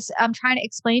years, trying to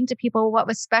explain to people what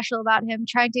was special about him,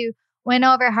 trying to win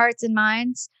over hearts and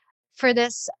minds for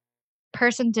this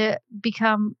person to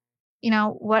become,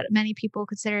 what many people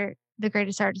consider the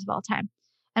greatest artist of all time.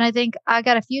 And I think I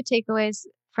got a few takeaways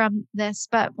from this,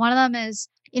 but one of them is,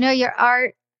 your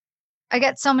art. I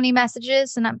get so many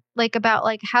messages and I'm about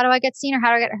how do I get seen or how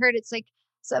do I get heard? It's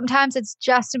sometimes it's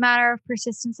just a matter of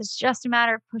persistence. It's just a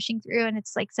matter of pushing through. And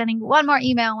it's sending one more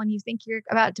email when you think you're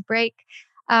about to break.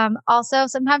 Also,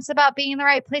 sometimes it's about being in the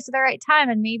right place at the right time.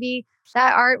 And maybe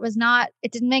that art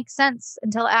it didn't make sense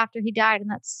until after he died. And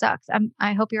that sucks.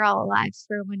 I hope you're all alive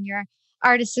for when your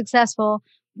art is successful.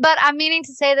 But I'm meaning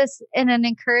to say this in an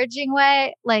encouraging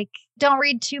way. Don't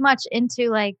read too much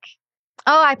into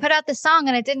oh, I put out this song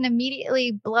and it didn't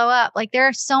immediately blow up. There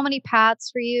are so many paths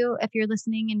for you if you're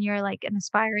listening and you're an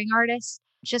aspiring artist.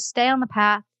 Just stay on the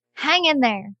path. Hang in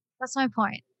there. That's my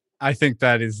point. I think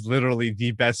that is literally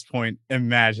the best point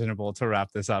imaginable to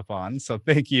wrap this up on. So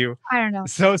thank you. I don't know.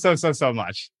 So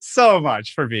much. So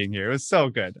much for being here. It was so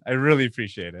good. I really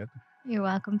appreciate it. You're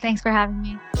welcome. Thanks for having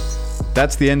me.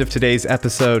 That's the end of today's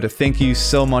episode. Thank you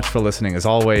so much for listening as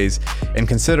always. And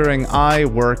considering I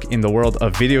work in the world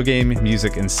of video game,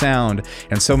 music, and sound,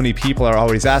 and so many people are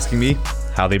always asking me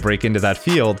how they break into that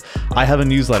field, I have a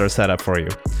newsletter set up for you.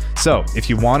 So if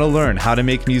you want to learn how to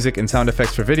make music and sound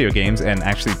effects for video games and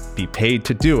actually be paid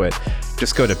to do it,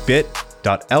 just go to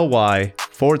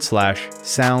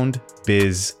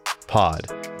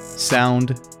bit.ly/soundbizpod.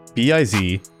 Sound,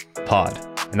 B-I-Z, pod.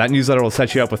 And that newsletter will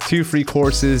set you up with 2 free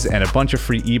courses and a bunch of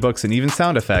free ebooks and even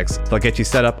sound effects that'll get you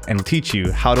set up and teach you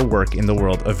how to work in the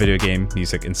world of video game,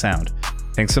 music, and sound.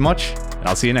 Thanks so much, and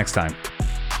I'll see you next time.